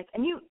 Like,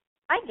 and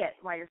I get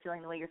why you're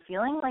feeling the way you're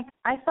feeling. Like,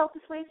 I felt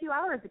this way a few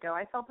hours ago.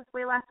 I felt this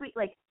way last week.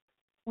 Like,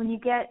 when you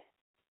get,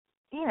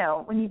 you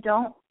know,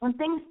 when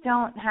things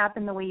don't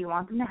happen the way you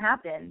want them to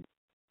happen,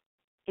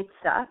 it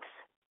sucks,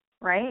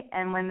 right?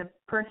 And when the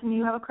person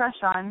you have a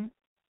crush on,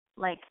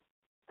 like,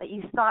 that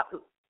you thought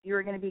you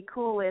were going to be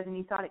cool with and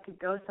you thought it could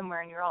go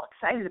somewhere and you're all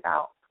excited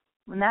about,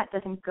 when that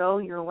doesn't go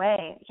your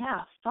way,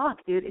 yeah, fuck,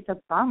 dude, it's a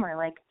bummer.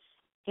 Like,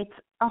 it's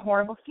a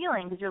horrible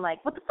feeling because you're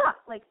like, what the fuck?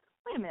 Like,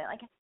 wait a minute,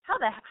 like, how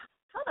the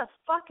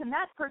fuck can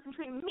that person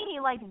treat me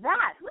like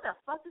that? Who the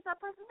fuck does that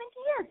person think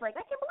he is? Like,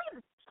 I can't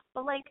believe this.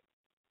 But, like,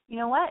 you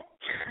know what?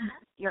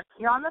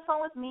 You're on the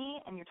phone with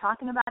me and you're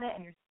talking about it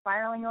and you're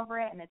spiraling over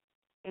it, and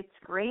it's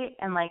great,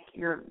 and like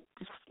you're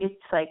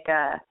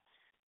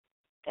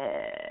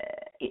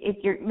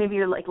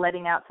like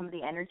letting out some of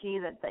the energy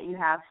that you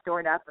have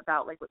stored up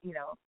about, like, you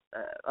know,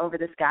 over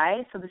this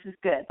guy. So this is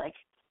good. Like,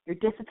 you're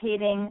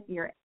dissipating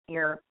your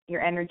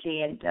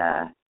energy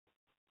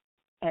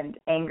and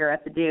anger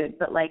at the dude,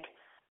 but like,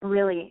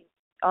 really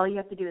all you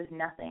have to do is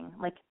nothing.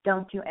 Like,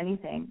 don't do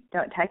anything.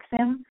 Don't text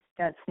him,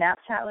 don't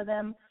Snapchat with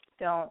him,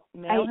 don't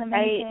mail him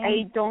anything.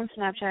 I don't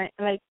Snapchat.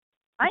 Like,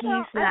 I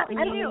know.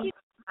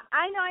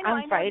 I know.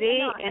 On Friday,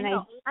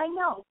 I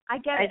know. I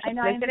get it. I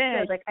know. I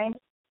understand. Like, I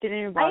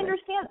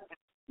understand.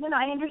 No,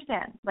 I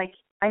understand. Like,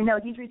 I know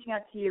he's reaching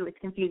out to you. It's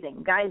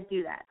confusing. Guys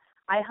do that.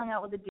 I hung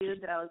out with a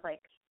dude that I was, like,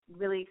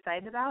 really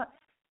excited about,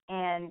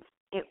 and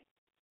it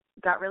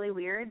got really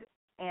weird,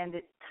 and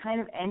it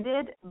kind of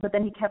ended, but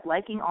then he kept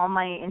liking all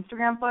my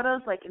Instagram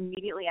photos, like,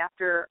 immediately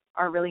after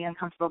our really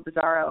uncomfortable,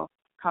 bizarro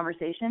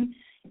conversation,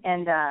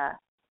 and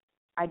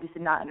I just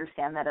did not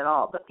understand that at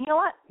all. But you know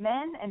what?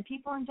 Men and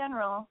people in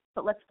general,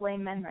 but let's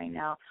blame men right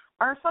now,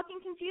 are fucking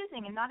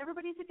confusing, and not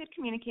everybody's a good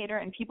communicator,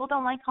 and people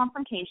don't like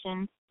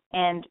confrontation,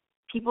 and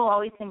people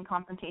always think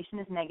confrontation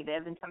is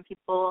negative, and some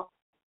people,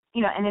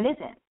 you know, and it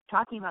isn't.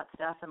 Talking about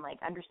stuff and, like,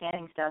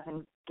 understanding stuff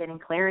and getting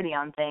clarity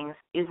on things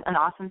is an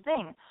awesome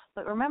thing.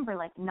 But remember,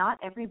 like, not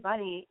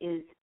everybody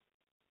is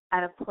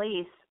at a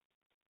place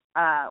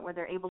where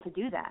they're able to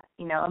do that,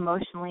 you know,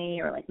 emotionally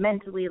or, like,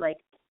 mentally. Like,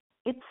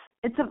 it's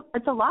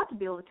a lot to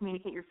be able to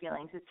communicate your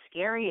feelings. It's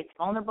scary, it's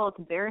vulnerable, it's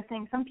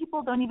embarrassing. Some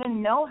people don't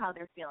even know how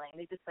they're feeling.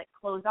 They just, like,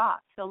 close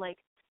off. So, like,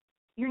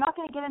 you're not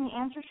going to get any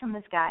answers from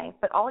this guy,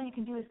 but all you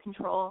can do is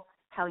control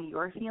how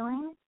you're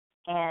feeling,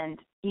 and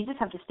you just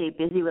have to stay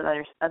busy with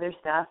other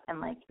stuff. And,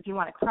 like, if you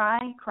want to cry,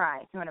 cry.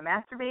 If you want to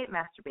masturbate,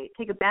 masturbate.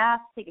 Take a bath,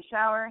 take a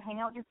shower, hang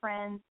out with your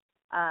friends,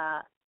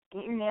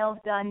 get your nails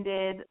done,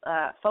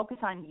 focus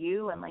on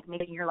you and, like,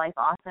 making your life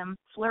awesome.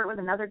 Flirt with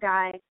another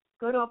guy,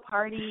 go to a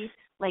party.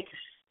 Like,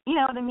 you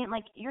know what I mean?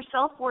 Like, your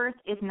self-worth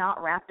is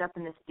not wrapped up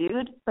in this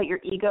dude, but your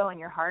ego and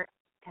your heart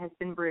has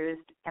been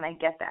bruised, and I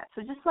get that.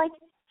 So just, like,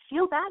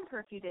 feel bad for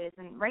a few days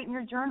and write in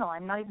your journal.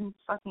 I'm not even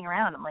fucking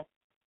around. I'm like,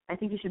 I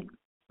think you should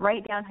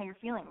write down how you're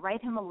feeling.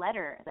 Write him a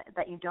letter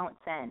that you don't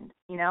send,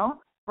 you know?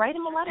 Write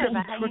him a letter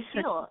about how you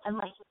feel. And,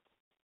 like,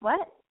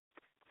 what?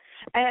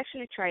 I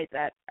actually tried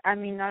that. I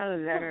mean, not a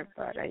letter,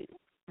 but I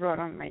wrote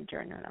on my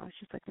journal. I was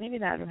just like, maybe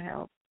that would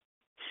help.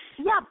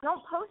 Yeah,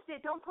 don't post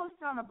it. Don't post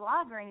it on a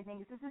blog or anything,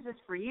 because this is just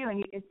for you,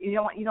 and you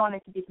don't want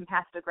it to be some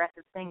passive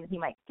aggressive thing that he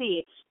might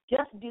see.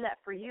 Just do that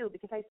for you,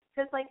 because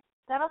like,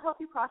 that'll help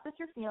you process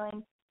your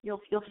feelings.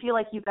 You'll feel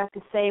like you got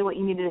to say what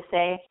you needed to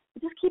say.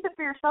 But just keep it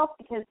for yourself,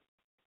 because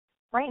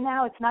right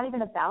now it's not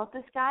even about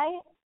this guy.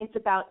 It's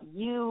about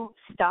you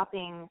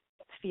stopping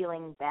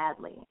feeling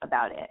badly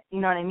about it.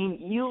 You know what I mean?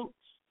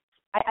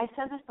 I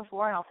said this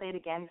before, and I'll say it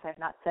again because I've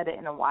not said it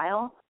in a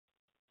while.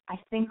 I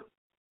think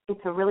it's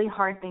a really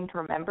hard thing to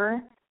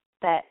remember,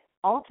 that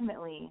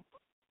ultimately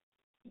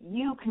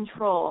you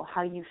control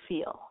how you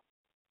feel.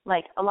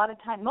 Like a lot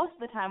of time, most of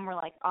the time we're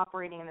like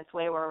operating in this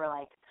way where we're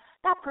like,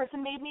 that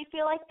person made me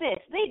feel like this.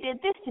 They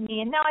did this to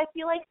me and now I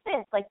feel like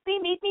this. Like they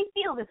made me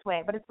feel this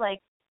way. But it's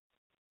like,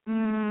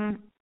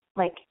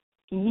 like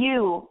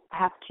you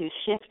have to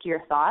shift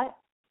your thought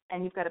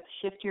and you've got to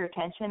shift your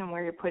attention and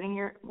where you're putting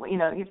your, you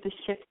have to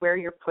shift where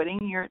you're putting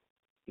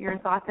your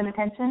thoughts and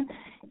attention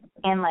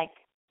and like,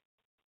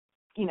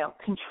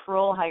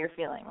 control how you're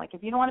feeling. Like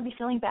if you don't want to be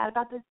feeling bad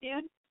about this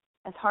dude,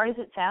 as hard as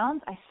it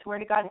sounds, I swear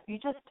to God, if you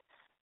just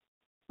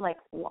like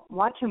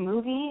watch a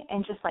movie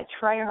and just like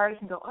try your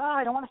hardest and go,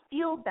 I don't want to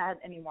feel bad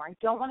anymore. I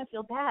don't want to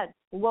feel bad.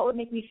 What would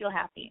make me feel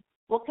happy?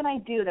 What can I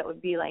do that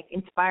would be like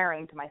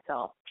inspiring to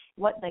myself?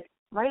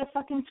 Write a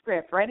fucking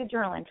script, write a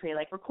journal entry,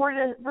 like record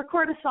a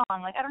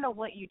song. Like I don't know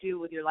what you do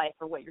with your life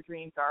or what your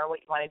dreams are or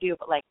what you want to do,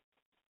 but like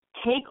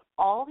take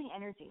all the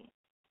energy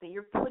that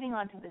you're putting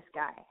onto this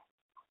guy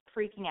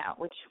freaking out,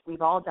 which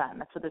we've all done.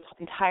 That's what this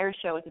entire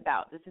show is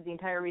about. This is the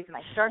entire reason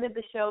I started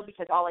the show,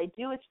 because all I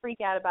do is freak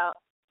out about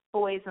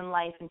boys and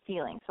life and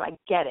feelings. So I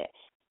get it.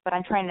 But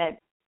I'm trying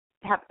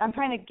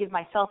to give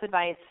myself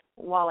advice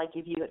while I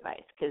give you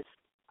advice, because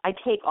I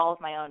take all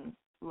of my own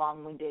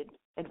long-winded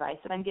advice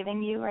that I'm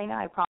giving you right now,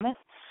 I promise.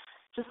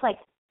 Just like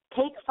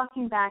take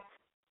fucking back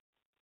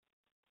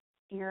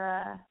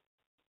your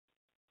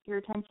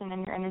attention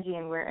and your energy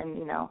and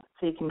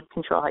so you can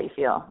control how you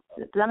feel.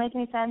 Does that make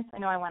any sense? I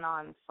know I went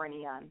on for an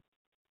eon.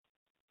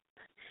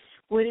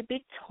 Would it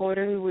be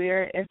totally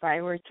weird if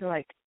I were to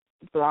like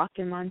block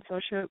him on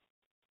social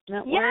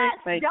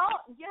networks?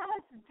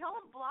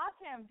 Don't block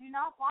him. Do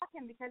not block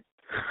him, because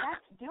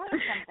that's doing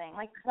something.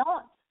 Like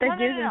don't. That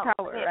gives him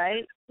power,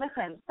 right?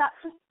 Listen,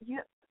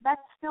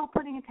 that's still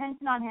putting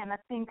attention on him.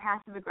 That's being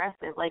passive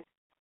aggressive. Like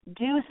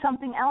do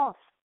something else.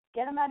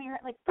 Get him out of your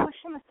push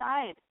him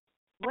aside.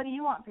 What do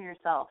you want for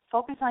yourself?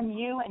 Focus on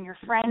you and your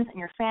friends and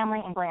your family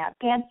and going out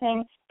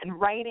dancing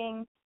and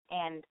writing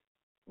and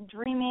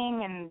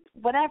dreaming and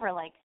whatever.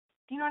 Like,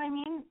 do you know what I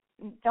mean?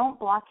 Don't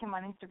block him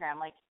on Instagram.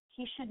 Like,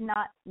 he should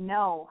not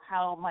know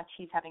how much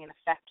he's having an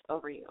effect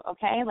over you,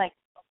 okay? Like,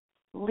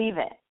 leave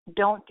it.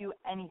 Don't do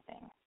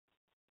anything.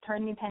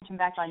 Turn the attention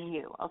back on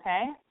you,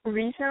 okay?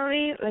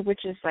 Recently,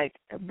 which is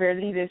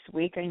barely this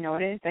week, I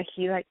noticed that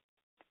he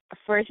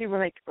first he would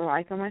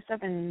like on my stuff,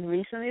 and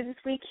recently this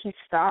week he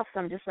stopped. So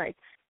I'm just like,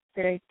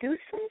 did I do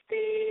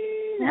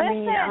something?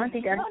 Listen, I don't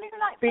think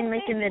I've been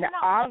making it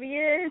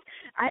obvious.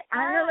 I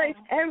analyze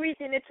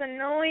everything. It's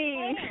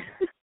annoying.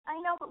 Hey,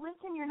 I know, but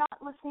listen, you're not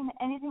listening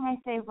to anything I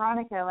say,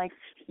 Veronica.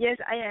 Yes,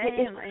 I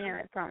am.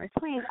 I promise.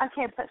 Please,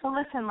 okay, but so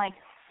listen,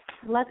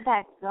 let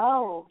that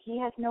go. He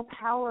has no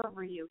power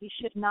over you. He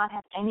should not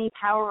have any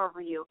power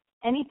over you.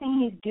 Anything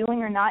he's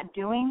doing or not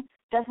doing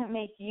doesn't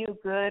make you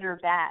good or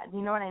bad.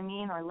 You know what I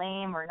mean? Or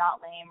lame or not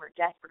lame or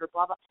desperate or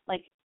blah, blah.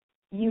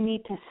 You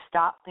need to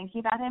stop thinking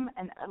about him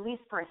and at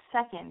least for a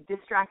second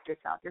distract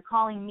yourself. You're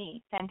calling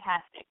me.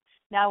 Fantastic.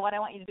 Now what I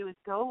want you to do is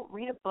go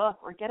read a book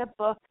or get a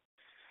book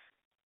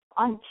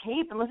on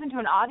tape and listen to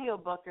an audio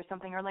book or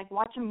something, or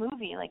watch a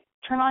movie.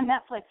 Turn on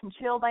Netflix and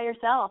chill by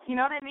yourself. You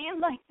know what I mean?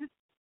 Just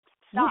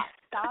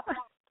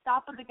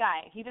stop with the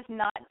guy. He does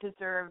not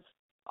deserve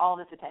all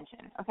this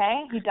attention,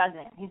 okay? He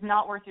doesn't. He's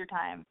not worth your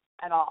time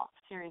at all.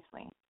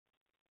 Seriously.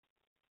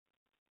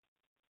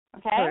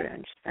 Okay? Totally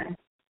understand.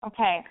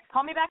 Okay.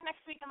 Call me back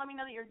next week and let me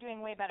know that you're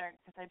doing way better,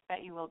 because I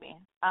bet you will be.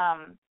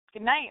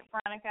 Good night,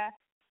 Veronica.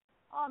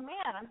 Oh,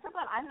 man, I'm so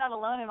glad I'm not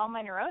alone in all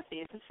my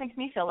neuroses. This makes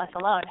me feel less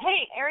alone.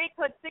 Hey, area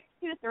code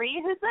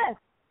 623, who's this?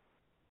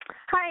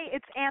 Hi,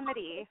 it's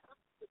Amity.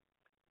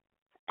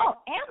 Oh,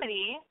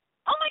 Amity?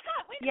 Oh, my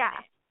God, wait a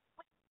minute.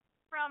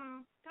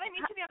 Did I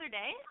meet you the other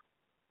day?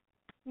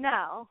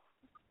 No.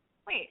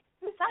 Wait,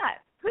 who's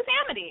that? Who's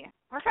Amity?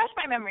 Refresh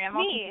my memory. I'm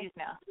all confused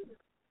now.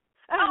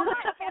 Oh,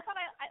 okay. I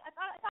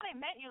thought I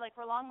met you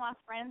for long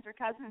lost friends or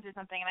cousins or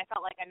something, and I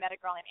felt like I met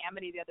a girl named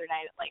Amity the other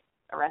night at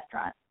a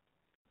restaurant.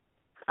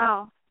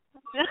 Oh.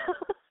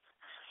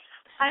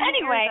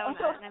 Anyway,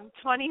 I'm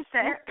 26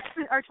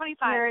 or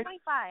 25.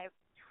 25.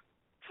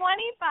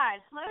 25.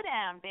 Slow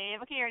down,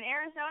 babe. Okay, you're in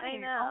Arizona. I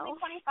know. You're only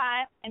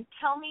 25, and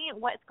tell me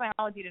what's going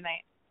on with you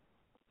tonight.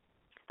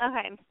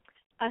 Okay.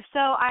 So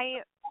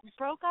I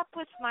broke up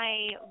with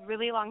my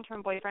really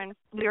long-term boyfriend.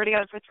 We were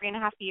together for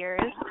 3.5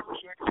 years.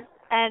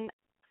 And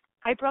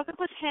I broke up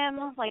with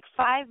him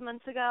 5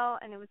 months ago,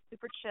 and it was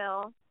super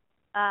chill.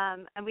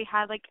 And we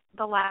had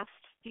the last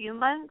few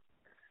months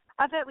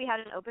of it, we had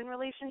an open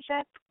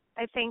relationship.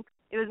 I think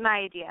it was my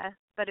idea,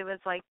 but it was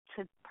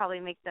to probably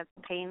make the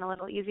pain a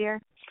little easier.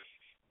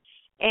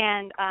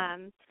 And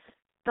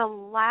the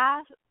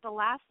last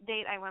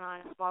date I went on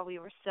while we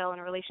were still in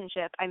a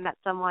relationship, I met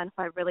someone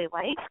who I really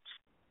liked,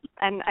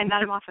 and I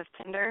met him off of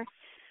Tinder.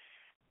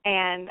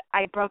 And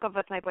I broke up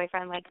with my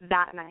boyfriend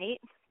that night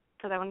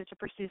because I wanted to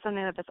pursue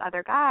something with this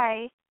other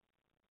guy.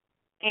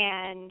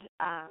 And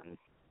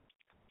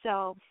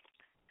so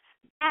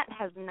that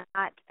has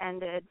not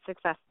ended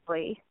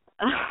successfully.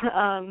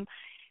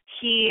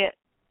 He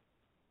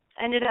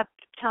ended up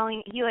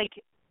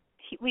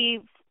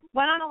we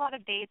went on a lot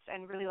of dates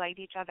and really liked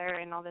each other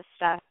and all this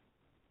stuff.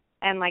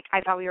 And, like,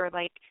 I thought we were,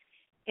 like,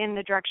 in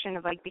the direction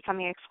of, like,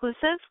 becoming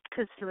exclusive,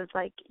 because he was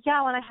like,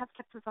 yeah, when I have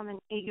sex with someone,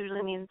 it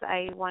usually means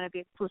I want to be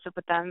exclusive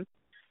with them,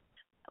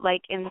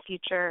 like, in the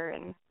future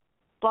and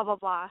blah, blah,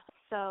 blah.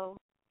 So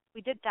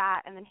we did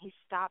that, and then he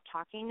stopped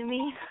talking to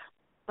me,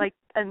 like,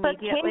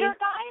 immediately. The Tinder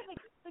guy? Like,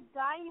 the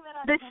guy you met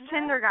on this Tinder? This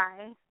Tinder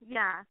guy,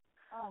 yeah.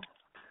 Oh.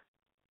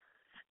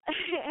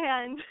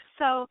 And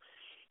so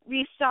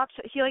he stopped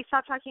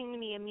talking to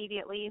me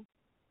immediately,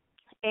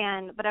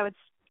 but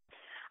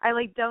I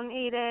like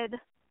donated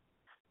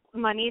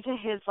money to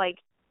his, like,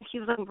 he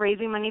was like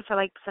raising money for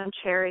like some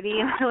charity,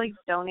 and I like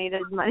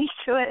donated money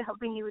to it,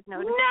 hoping he would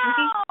notice me.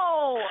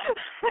 No!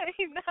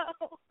 I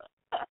know.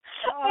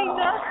 Oh.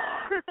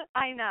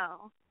 I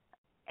know.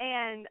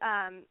 And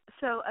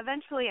so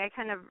eventually I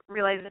kind of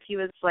realized that he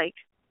was like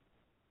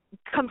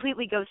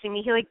completely ghosting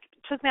me. He like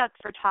took me out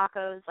for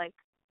tacos like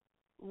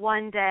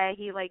one day.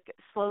 He like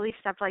slowly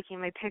stopped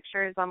liking my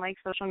pictures on like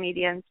social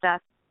media and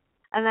stuff.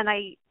 And then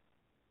I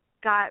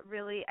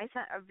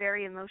sent a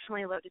very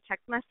emotionally loaded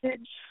text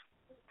message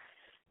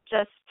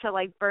just to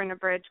like burn a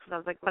bridge, because I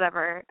was like,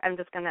 whatever, I'm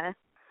just going to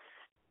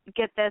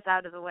get this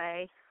out of the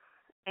way.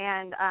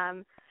 And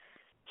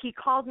he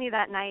called me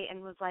that night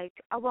and was like,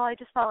 oh, well, I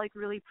just felt like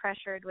really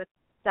pressured with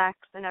sex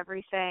and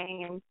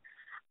everything,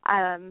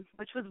 and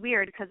which was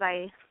weird because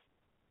I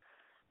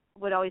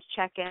would always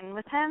check in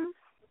with him,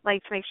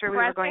 like to make sure we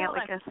were going at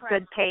like a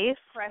good pace.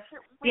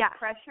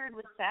 Pressured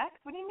with sex?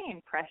 What do you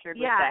mean pressured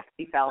with Yeah. sex?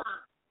 He felt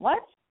what?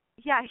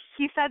 Yeah,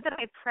 he said that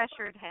I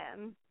pressured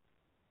him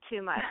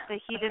too much, that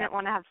he didn't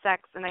want to have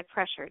sex, and I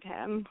pressured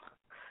him.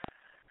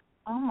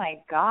 Oh my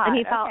God! And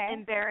he felt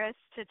embarrassed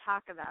to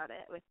talk about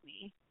it with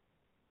me.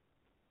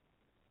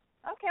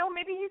 Okay, well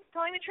maybe he's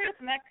telling the truth,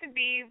 and that could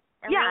be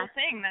a Yeah. real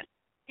thing.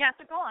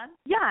 So go on.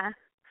 Yeah,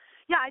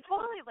 I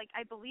totally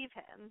I believe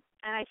him,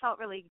 and I felt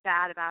really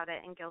bad about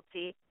it and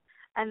guilty.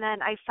 And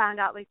then I found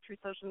out like through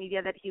social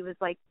media that he was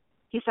like,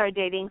 he started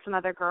dating some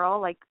other girl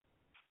like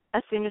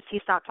as soon as he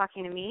stopped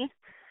talking to me.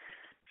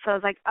 So I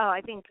was like, oh,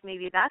 I think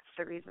maybe that's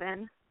the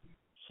reason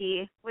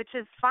which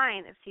is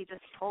fine if he just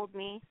told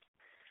me.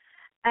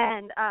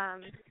 And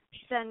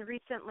then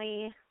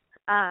recently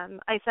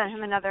I sent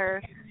him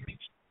another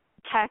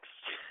text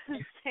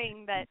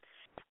saying that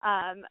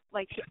I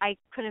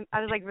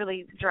was like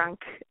really drunk,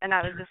 and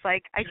I was just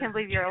like, I can't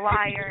believe you're a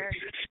liar.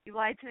 You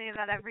lied to me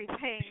about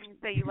everything,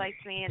 that you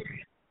liked me and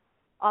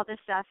all this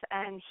stuff.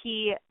 And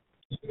he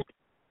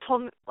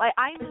told me, like,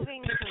 I'm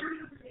moving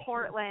to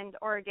Portland,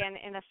 Oregon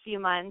in a few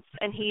months,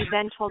 and he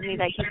then told me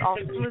that he's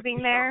also moving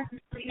there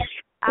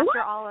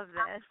after all of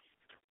this.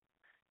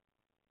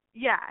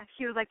 Yeah,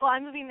 he was like, well,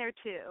 I'm moving there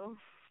too.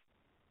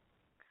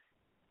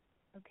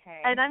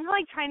 Okay. And I'm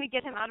like trying to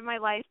get him out of my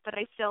life, but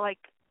I still like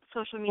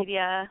social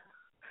media,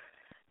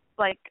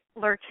 like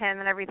lurk him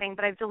and everything.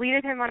 But I've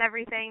deleted him on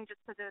everything just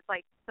because it was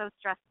like so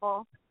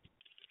stressful.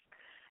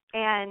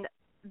 And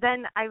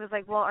then I was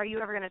like, well, are you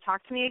ever going to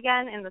talk to me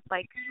again? In this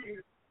like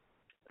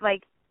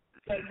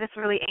this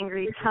really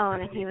angry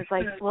tone. And he was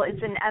like, well,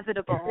 it's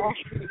inevitable.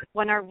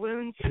 When our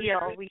wounds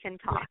heal, we can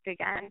talk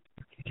again.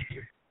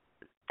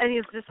 And he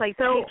was just like,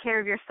 take care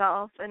of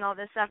yourself and all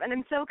this stuff. And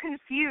I'm so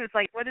confused.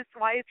 Like, why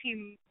is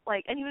he,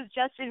 like, and he was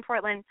just in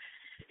Portland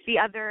the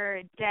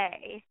other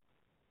day.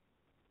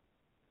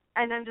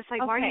 And I'm just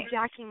like, why are you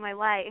jacking my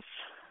life?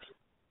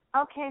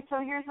 Okay, so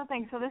here's the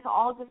thing. So this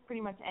all just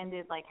pretty much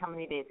ended, like, how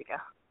many days ago?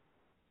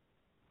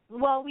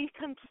 Well, we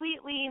got in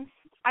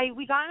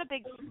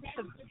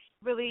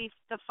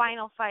the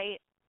final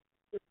fight,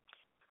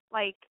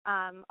 like,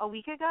 a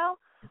week ago.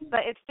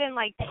 But it's been,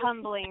 like,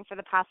 tumbling for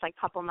the past, like,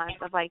 couple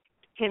months of, like,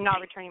 him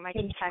not returning my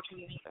texts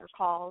or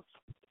calls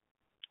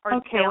or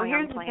failing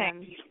on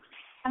plans.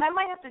 And I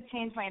might have to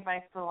change my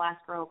advice to the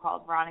last girl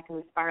called Veronica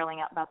who's spiraling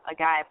out about a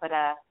guy, but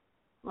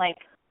like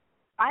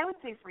I would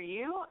say for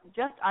you,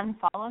 just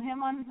unfollow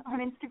him on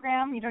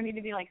Instagram. You don't need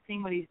to be like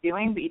seeing what he's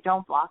doing, but you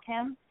don't block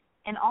him.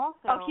 And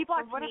also he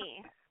blocked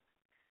me.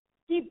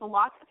 He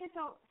blocked. Okay,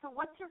 so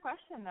what's your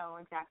question though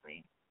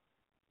exactly?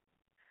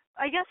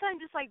 I guess I'm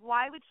just like,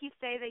 why would he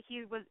say that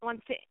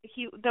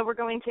that we're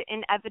going to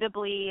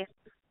inevitably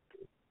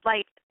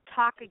like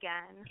talk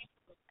again?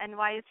 And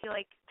why is he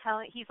like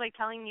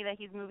telling me that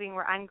he's moving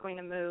where I'm going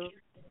to move?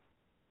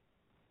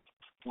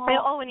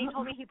 And he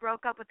told me he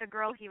broke up with the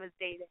girl he was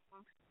dating.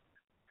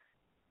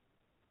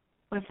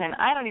 Listen,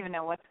 I don't even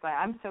know what's going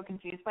on. I'm so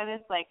confused by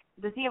this. Like,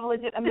 does he have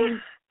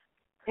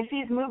if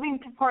he's moving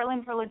to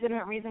Portland for a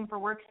legitimate reason for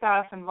work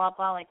stuff and blah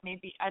blah, like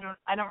maybe I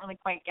don't really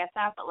quite get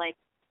that, but like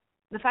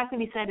the fact that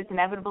he said it's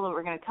inevitable that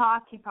we're going to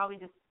talk, he probably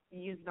just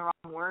used the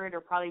wrong word,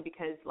 or probably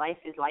because life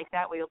is like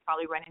that, where you'll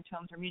probably run into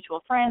him through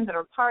mutual friends at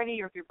a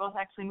party, or if you're both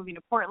actually moving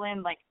to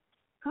Portland, like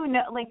who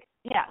knows? Like,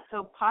 yeah,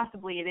 so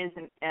possibly it is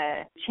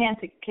a chance.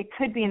 It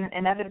could be an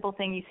inevitable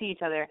thing. You see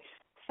each other.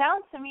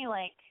 Sounds to me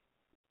like,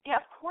 yeah,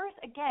 of course.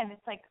 Again,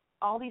 it's like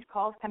all these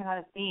calls kind of have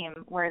a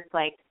theme where it's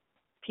like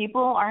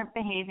people aren't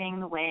behaving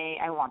the way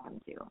I want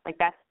them to. Like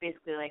that's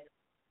basically like,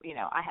 you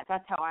know,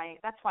 that's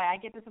why I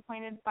get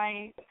disappointed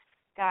by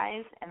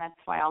guys, and that's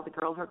why all the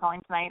girls who are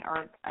calling tonight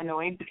are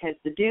annoyed because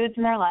the dudes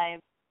in their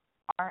lives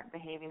aren't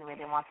behaving the way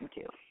they want them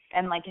to.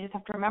 And like you just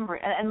have to remember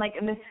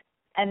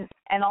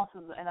and also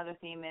another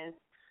theme is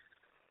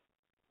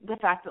the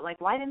fact that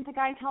like why didn't the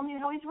guy tell me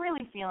how he's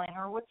really feeling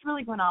or what's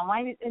really going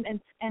on?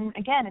 And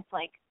again, it's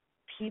like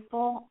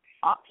people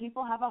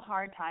have a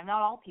hard time,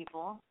 not all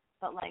people,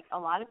 but like a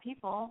lot of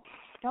people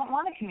don't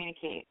want to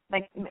communicate.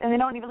 Like, and they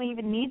don't really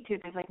even need to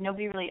because like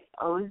nobody really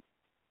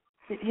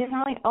he doesn't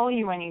really owe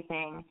you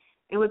anything.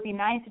 It would be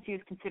nice if he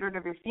was considerate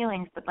of your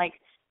feelings, but like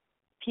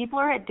people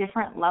are at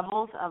different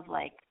levels of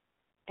like,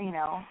 you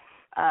know,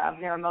 of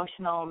their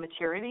emotional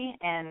maturity,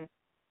 and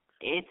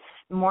it's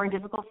more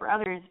difficult for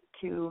others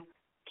to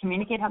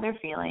communicate how they're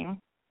feeling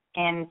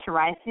and to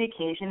rise to the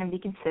occasion and be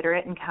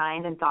considerate and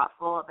kind and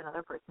thoughtful of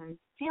another person's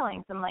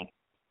feelings. And like,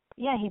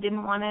 yeah, he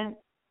didn't want to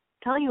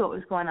tell you what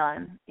was going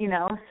on, you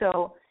know?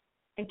 So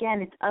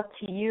again, it's up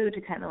to you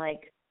to kind of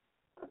like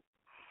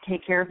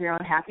take care of your own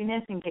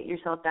happiness and get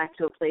yourself back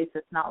to a place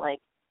that's not like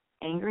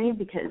angry,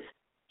 because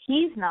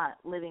he's not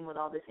living with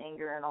all this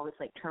anger and all this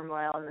like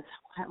turmoil and this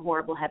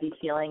horrible heavy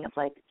feeling of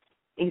like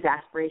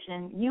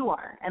exasperation. You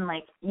are, and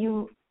like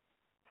you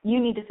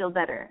need to feel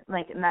better.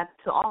 Like, and that's,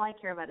 so all I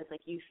care about is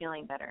like you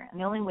feeling better. And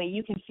the only way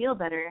you can feel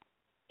better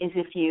is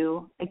if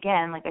you,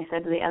 again, like I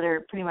said to the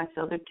other, pretty much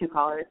the other two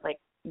callers, like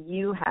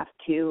you have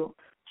to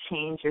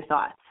change your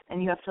thoughts,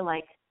 and you have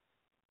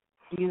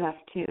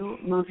to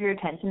move your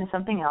attention to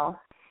something else.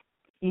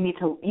 You need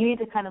to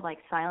kind of like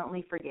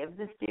silently forgive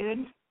this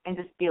dude and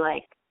just be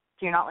like,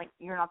 so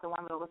you're not the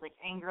one with all this like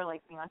anger,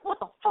 like being like, what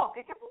the fuck?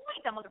 I can't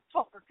believe that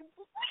motherfucker.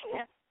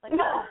 Like,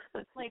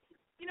 it's like,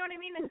 you know what I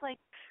mean? It's like,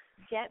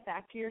 get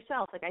back to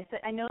yourself. Like I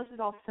said, I know this is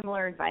all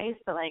similar advice,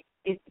 but like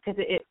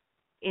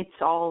it's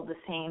all the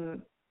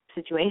same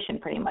situation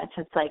pretty much.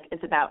 It's like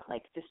it's about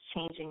like just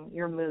changing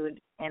your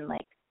mood and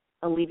like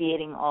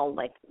alleviating all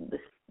like this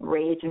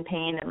rage and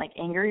pain and like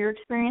anger you're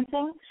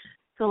experiencing.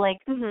 So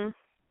like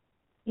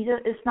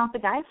it's not the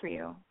guy for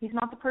you. He's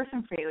not the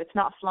person for you. It's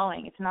not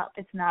flowing. It's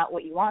not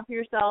what you want for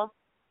yourself.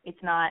 It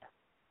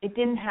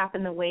didn't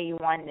happen the way you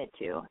wanted it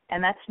to.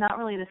 And that's not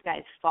really this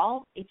guy's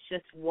fault. It's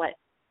just what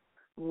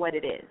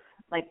it is,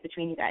 like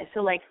between you guys.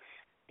 So like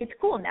it's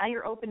cool. Now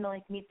you're open to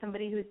like meet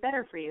somebody who's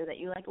better for you, that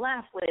you like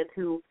laugh with,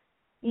 who,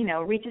 you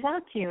know, reaches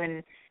out to you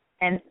and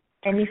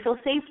you feel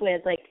safe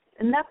with, like,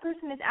 and that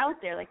person is out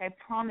there, like I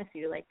promise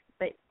you, like,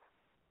 but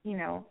you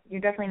know,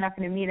 you're definitely not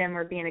going to meet him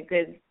or be in a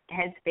good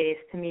headspace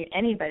to meet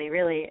anybody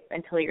really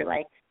until you're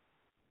like,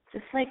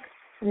 just like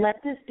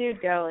let this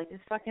dude go, like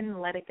just fucking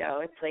let it go.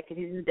 It's like,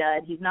 he's a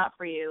dud, he's not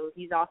for you,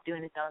 he's off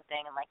doing his own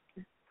thing, and like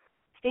just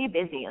stay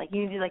busy. Like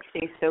you need to like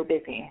stay so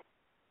busy.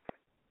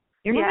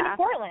 You're moving to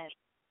Portland.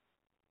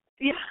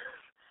 Yeah,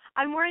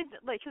 I'm worried,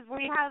 like, because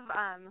we have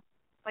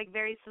like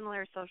very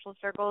similar social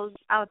circles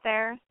out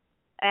there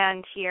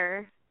and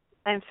here.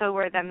 I'm so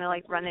worried that I'm gonna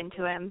like run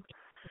into him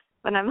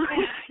when I'm like.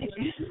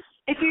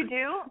 If you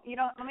do, you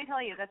don't. Let me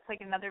tell you, that's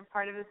like another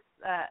part of this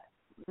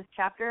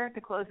chapter,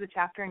 to close the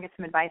chapter and get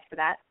some advice for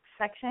that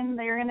section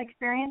that you're going to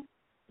experience.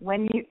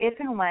 If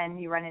and when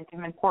you run into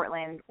him in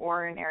Portland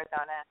or in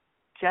Arizona,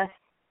 just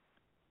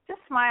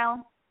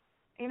smile.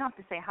 You don't have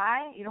to say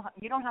hi. You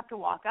don't have to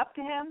walk up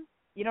to him.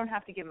 You don't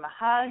have to give him a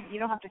hug. You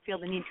don't have to feel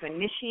the need to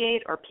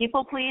initiate or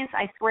people please.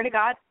 I swear to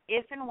God,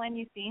 if and when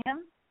you see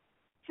him,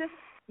 just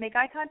make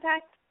eye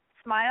contact,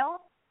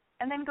 smile,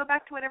 and then go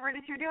back to whatever it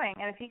is you're doing.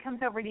 And if he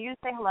comes over to you to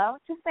say hello,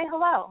 just say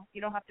hello.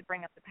 You don't have to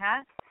bring up the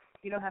past.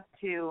 You don't have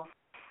to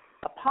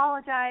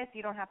apologize.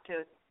 You don't have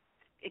to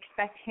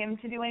expect him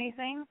to do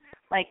anything.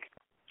 Like,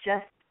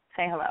 just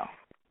say hello.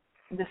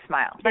 Just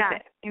smile. That's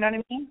it. You know what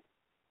I mean?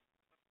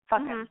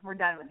 Fuck him. We're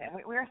done with him.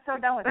 We're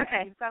so done with him.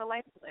 You've got a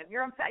life to live.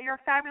 You're a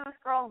fabulous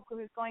girl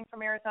who's going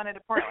from Arizona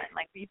to Portland.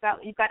 Like, you've got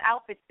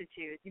outfits to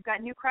choose. You've got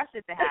new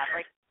crushes to have.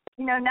 Like,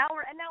 you know, now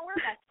we're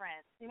best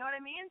friends. You know what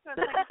I mean? So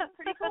it's like, it's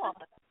pretty cool.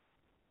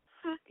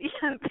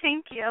 Yeah,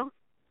 thank you.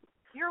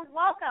 You're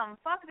welcome.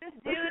 Fuck this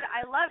dude.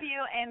 I love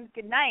you, and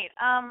good night.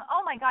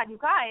 Oh my God, you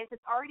guys,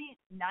 it's already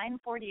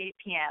 9:48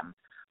 p.m.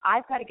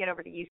 I've got to get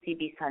over to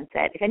UCB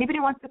Sunset. If anybody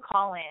wants to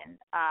call in,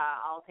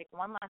 I'll take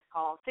one last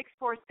call.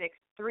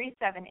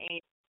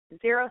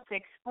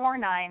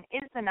 646-378-0649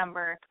 is the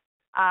number.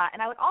 And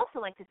I would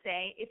also like to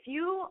say, if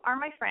you are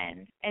my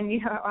friend and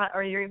if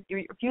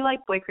you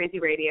like Boy Crazy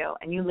Radio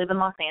and you live in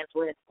Los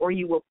Angeles, or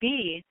you will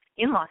be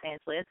in Los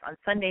Angeles on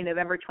Sunday,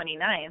 November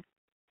 29th,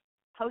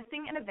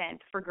 hosting an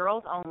event for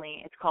girls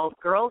only. It's called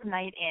Girls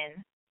Night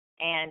In,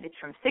 and it's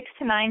from 6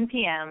 to 9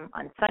 p.m.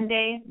 on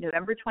Sunday,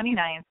 November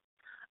 29th.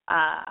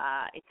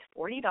 It's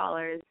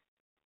 $40.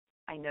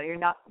 I know you're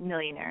not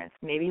millionaires.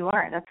 Maybe you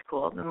are. That's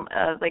cool.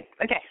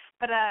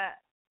 But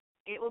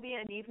it will be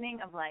an evening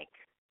of like,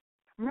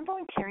 remember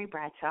when Carrie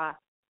Bradshaw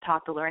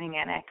taught the Learning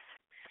Annex?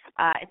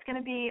 It's going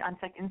to be in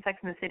Sex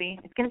and the City.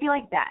 It's going to be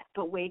like that,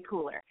 but way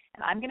cooler.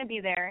 And I'm going to be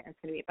there, and it's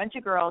going to be a bunch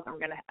of girls.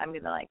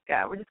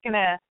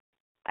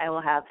 I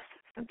will have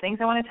some things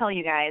I want to tell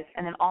you guys,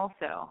 and then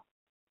also,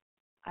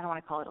 I don't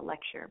want to call it a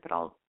lecture, but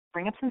I'll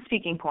bring up some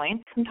speaking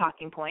points, some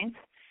talking points,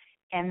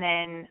 and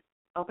then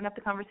open up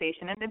the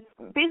conversation. And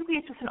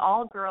it's just an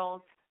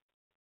all-girls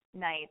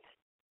night,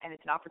 and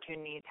it's an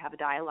opportunity to have a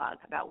dialogue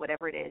about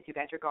whatever it is you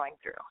guys are going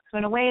through. So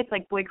in a way, it's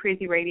like Boy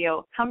Crazy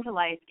Radio come to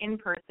life in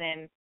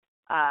person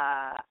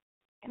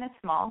in a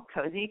small,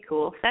 cozy,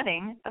 cool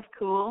setting of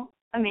cool,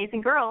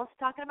 amazing girls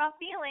talking about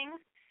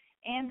feelings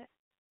and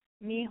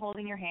me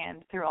holding your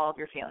hand through all of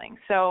your feelings.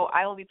 So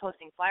I will be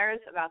posting flyers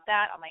about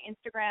that on my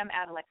Instagram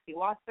at Alexi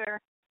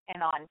Wasser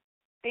and on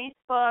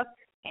Facebook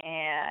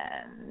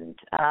and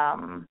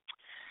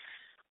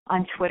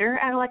on Twitter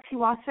at Alexi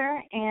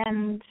Wasser.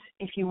 And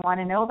if you want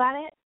to know about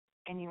it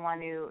and you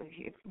want to,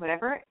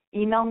 whatever,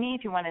 email me.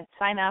 If you want to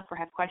sign up or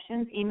have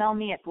questions, email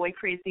me at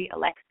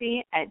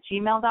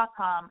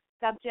boycrazyalexi@gmail.com.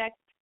 Subject,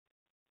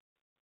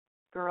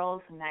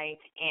 Girls Night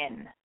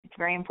In. It's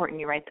very important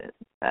you write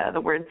the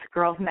words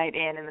Girls Night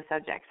In the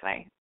subject, so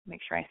I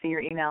make sure I see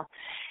your email.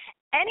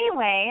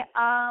 Anyway,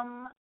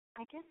 I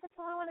guess that's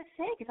all I want to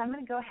say, because I'm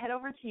going to go head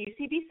over to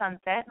UCB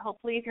Sunset.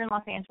 Hopefully, if you're in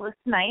Los Angeles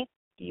tonight,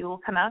 you will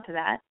come out to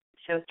that. The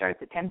show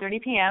starts at 10:30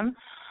 p.m.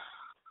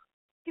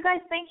 You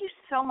guys, thank you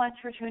so much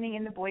for tuning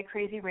in to Boy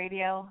Crazy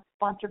Radio,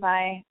 sponsored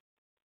by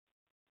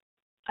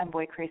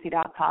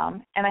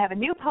boycrazy.com. And I have a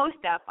new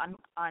post up on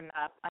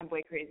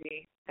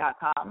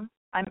boycrazy.com.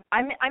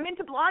 I'm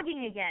into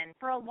blogging again.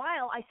 For a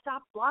while, I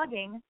stopped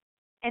blogging,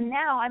 and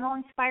now I'm all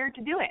inspired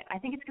to do it. I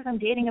think it's because I'm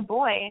dating a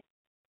boy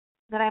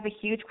that I have a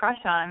huge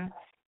crush on,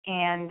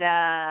 and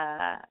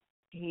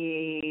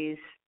he's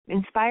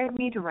inspired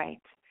me to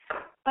write.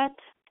 But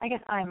I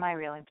guess I'm my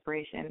real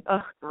inspiration.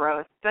 Ugh,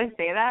 gross. Did I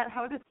say that?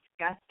 How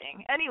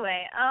disgusting.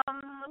 Anyway,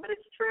 but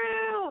it's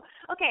true.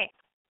 Okay,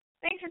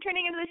 thanks for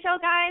tuning into the show,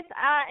 guys.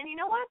 And you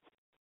know what?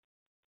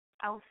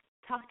 I'll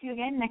talk to you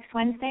again next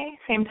Wednesday,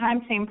 same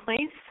time, same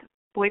place.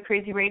 Boy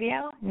Crazy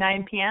Radio,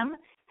 9 p.m.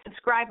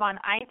 Subscribe on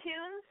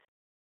iTunes.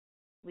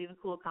 Leave a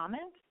cool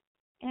comment.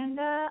 And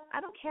I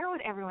don't care what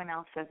everyone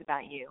else says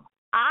about you.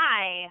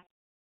 I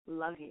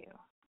love you.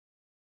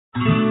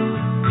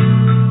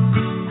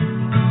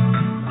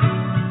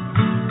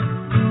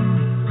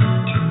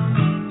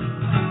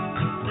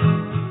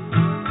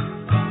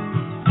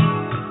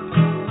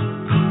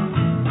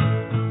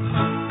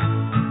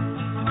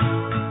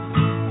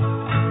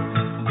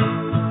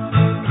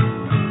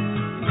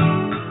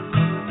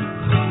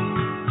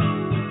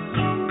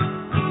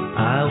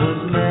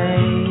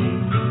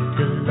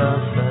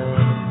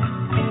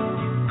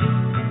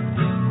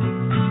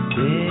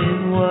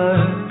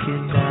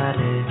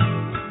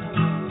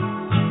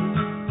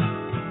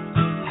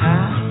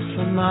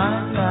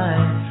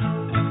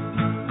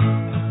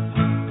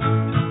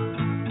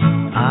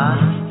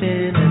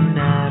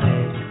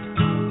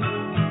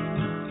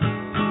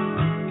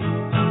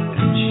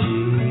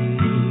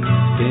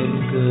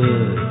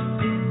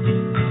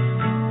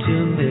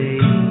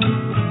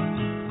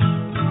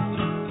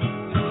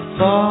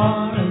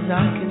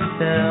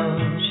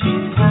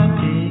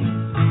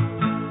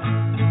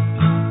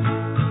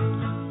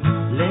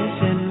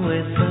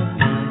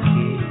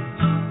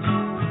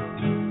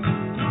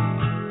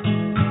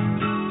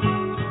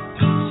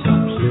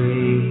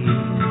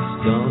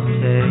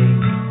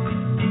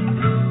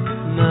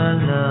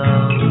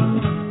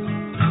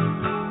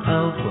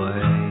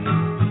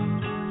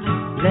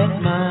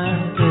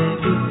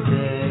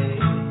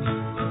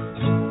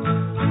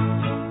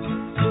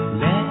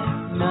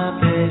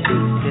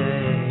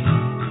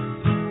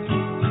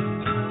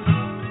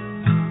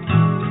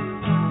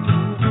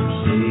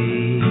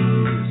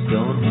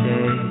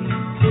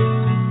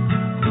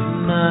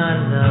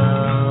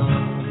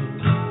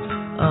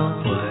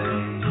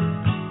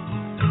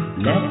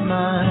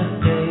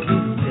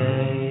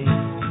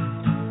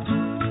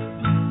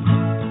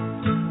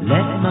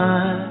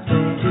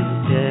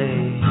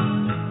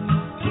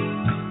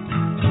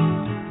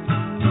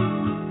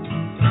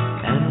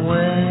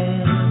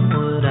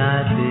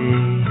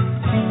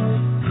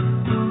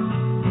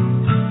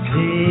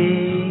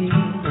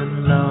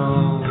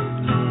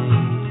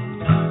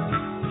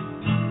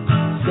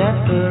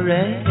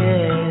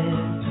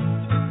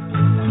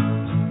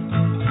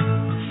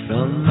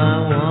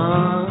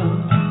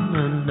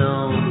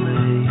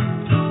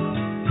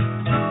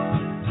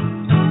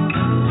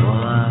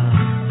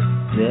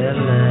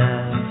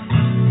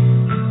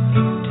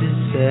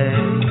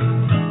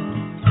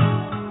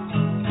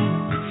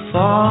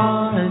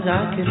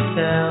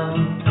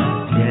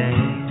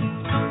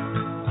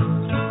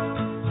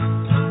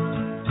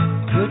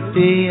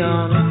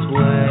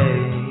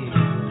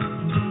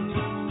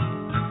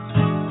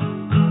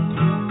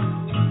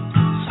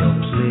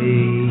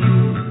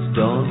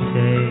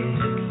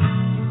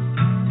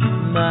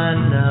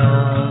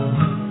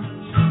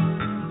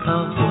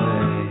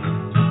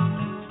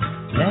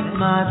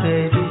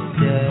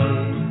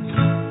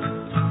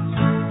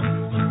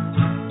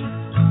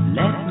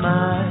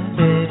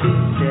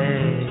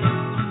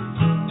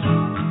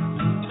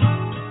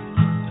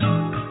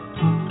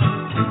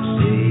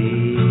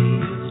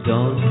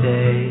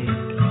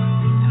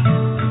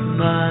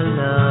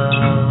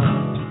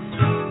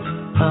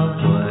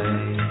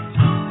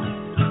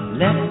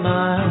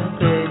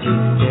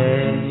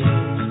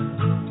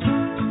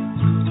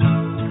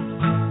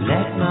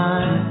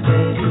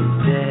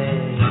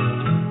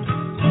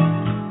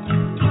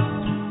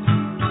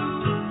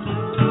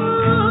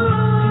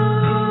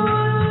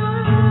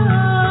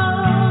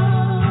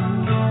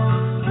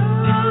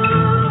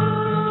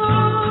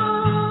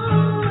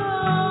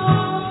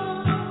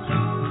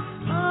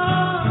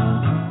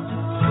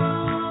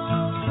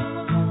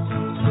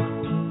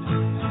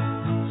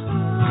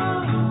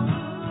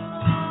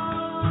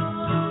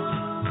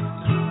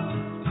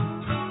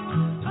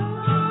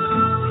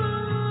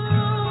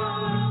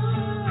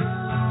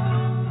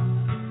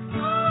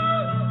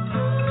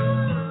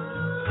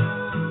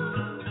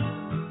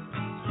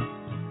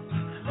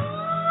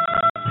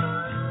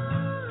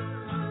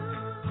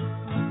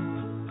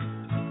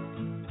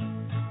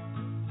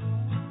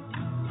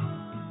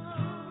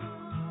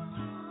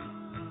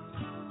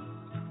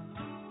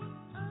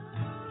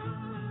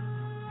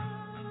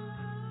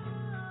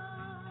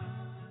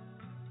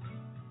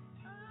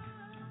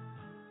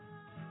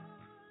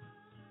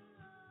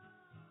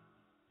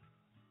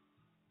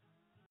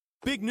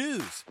 Big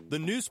news! The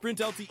new Sprint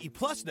LTE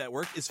Plus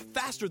network is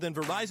faster than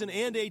Verizon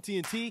and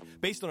AT&T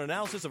based on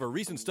analysis of a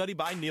recent study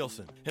by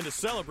Nielsen. And to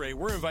celebrate,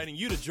 we're inviting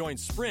you to join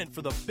Sprint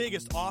for the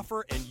biggest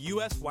offer in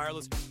U.S.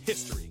 wireless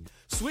history.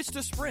 Switch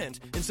to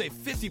Sprint and save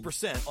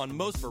 50% on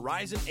most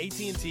Verizon,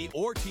 AT&T,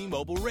 or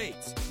T-Mobile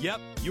rates.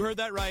 Yep, you heard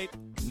that right.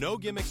 No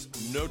gimmicks,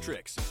 no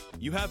tricks.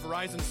 You have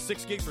Verizon's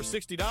 6 gigs for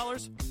 $60,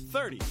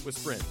 $30 with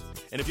Sprint.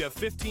 And if you have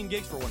 15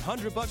 gigs for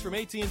 $100 from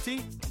AT&T,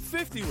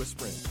 $50 with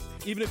Sprint.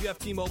 Even if you have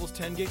T-Mobile's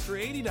 10 gigs for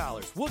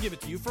 $80, we'll give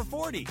it to you for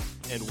 $40.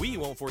 And we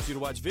won't force you to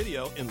watch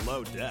video in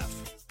low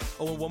def.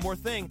 Oh, and one more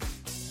thing.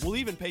 We'll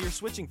even pay your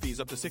switching fees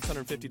up to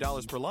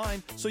 $650 per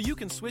line so you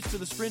can switch to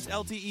the Sprint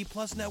LTE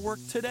Plus network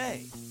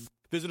today.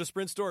 Visit a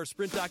Sprint store or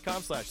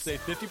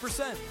sprint.com/save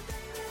 50%.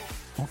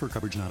 Offer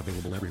coverage not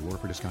available everywhere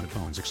for discounted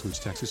phones. Excludes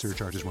taxes,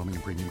 surcharges, roaming,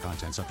 and premium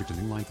content. Subject to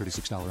new line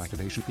 $36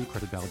 activation fee.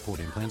 Credit valid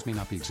port-in. Plans may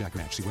not be exact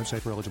match. See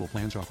website for eligible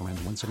plans. Offer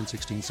ends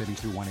 1/7/16.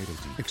 Savings through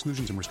 1/8/18.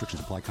 Exclusions and restrictions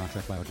apply.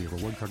 Contract valid via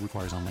reward card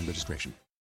requires online registration.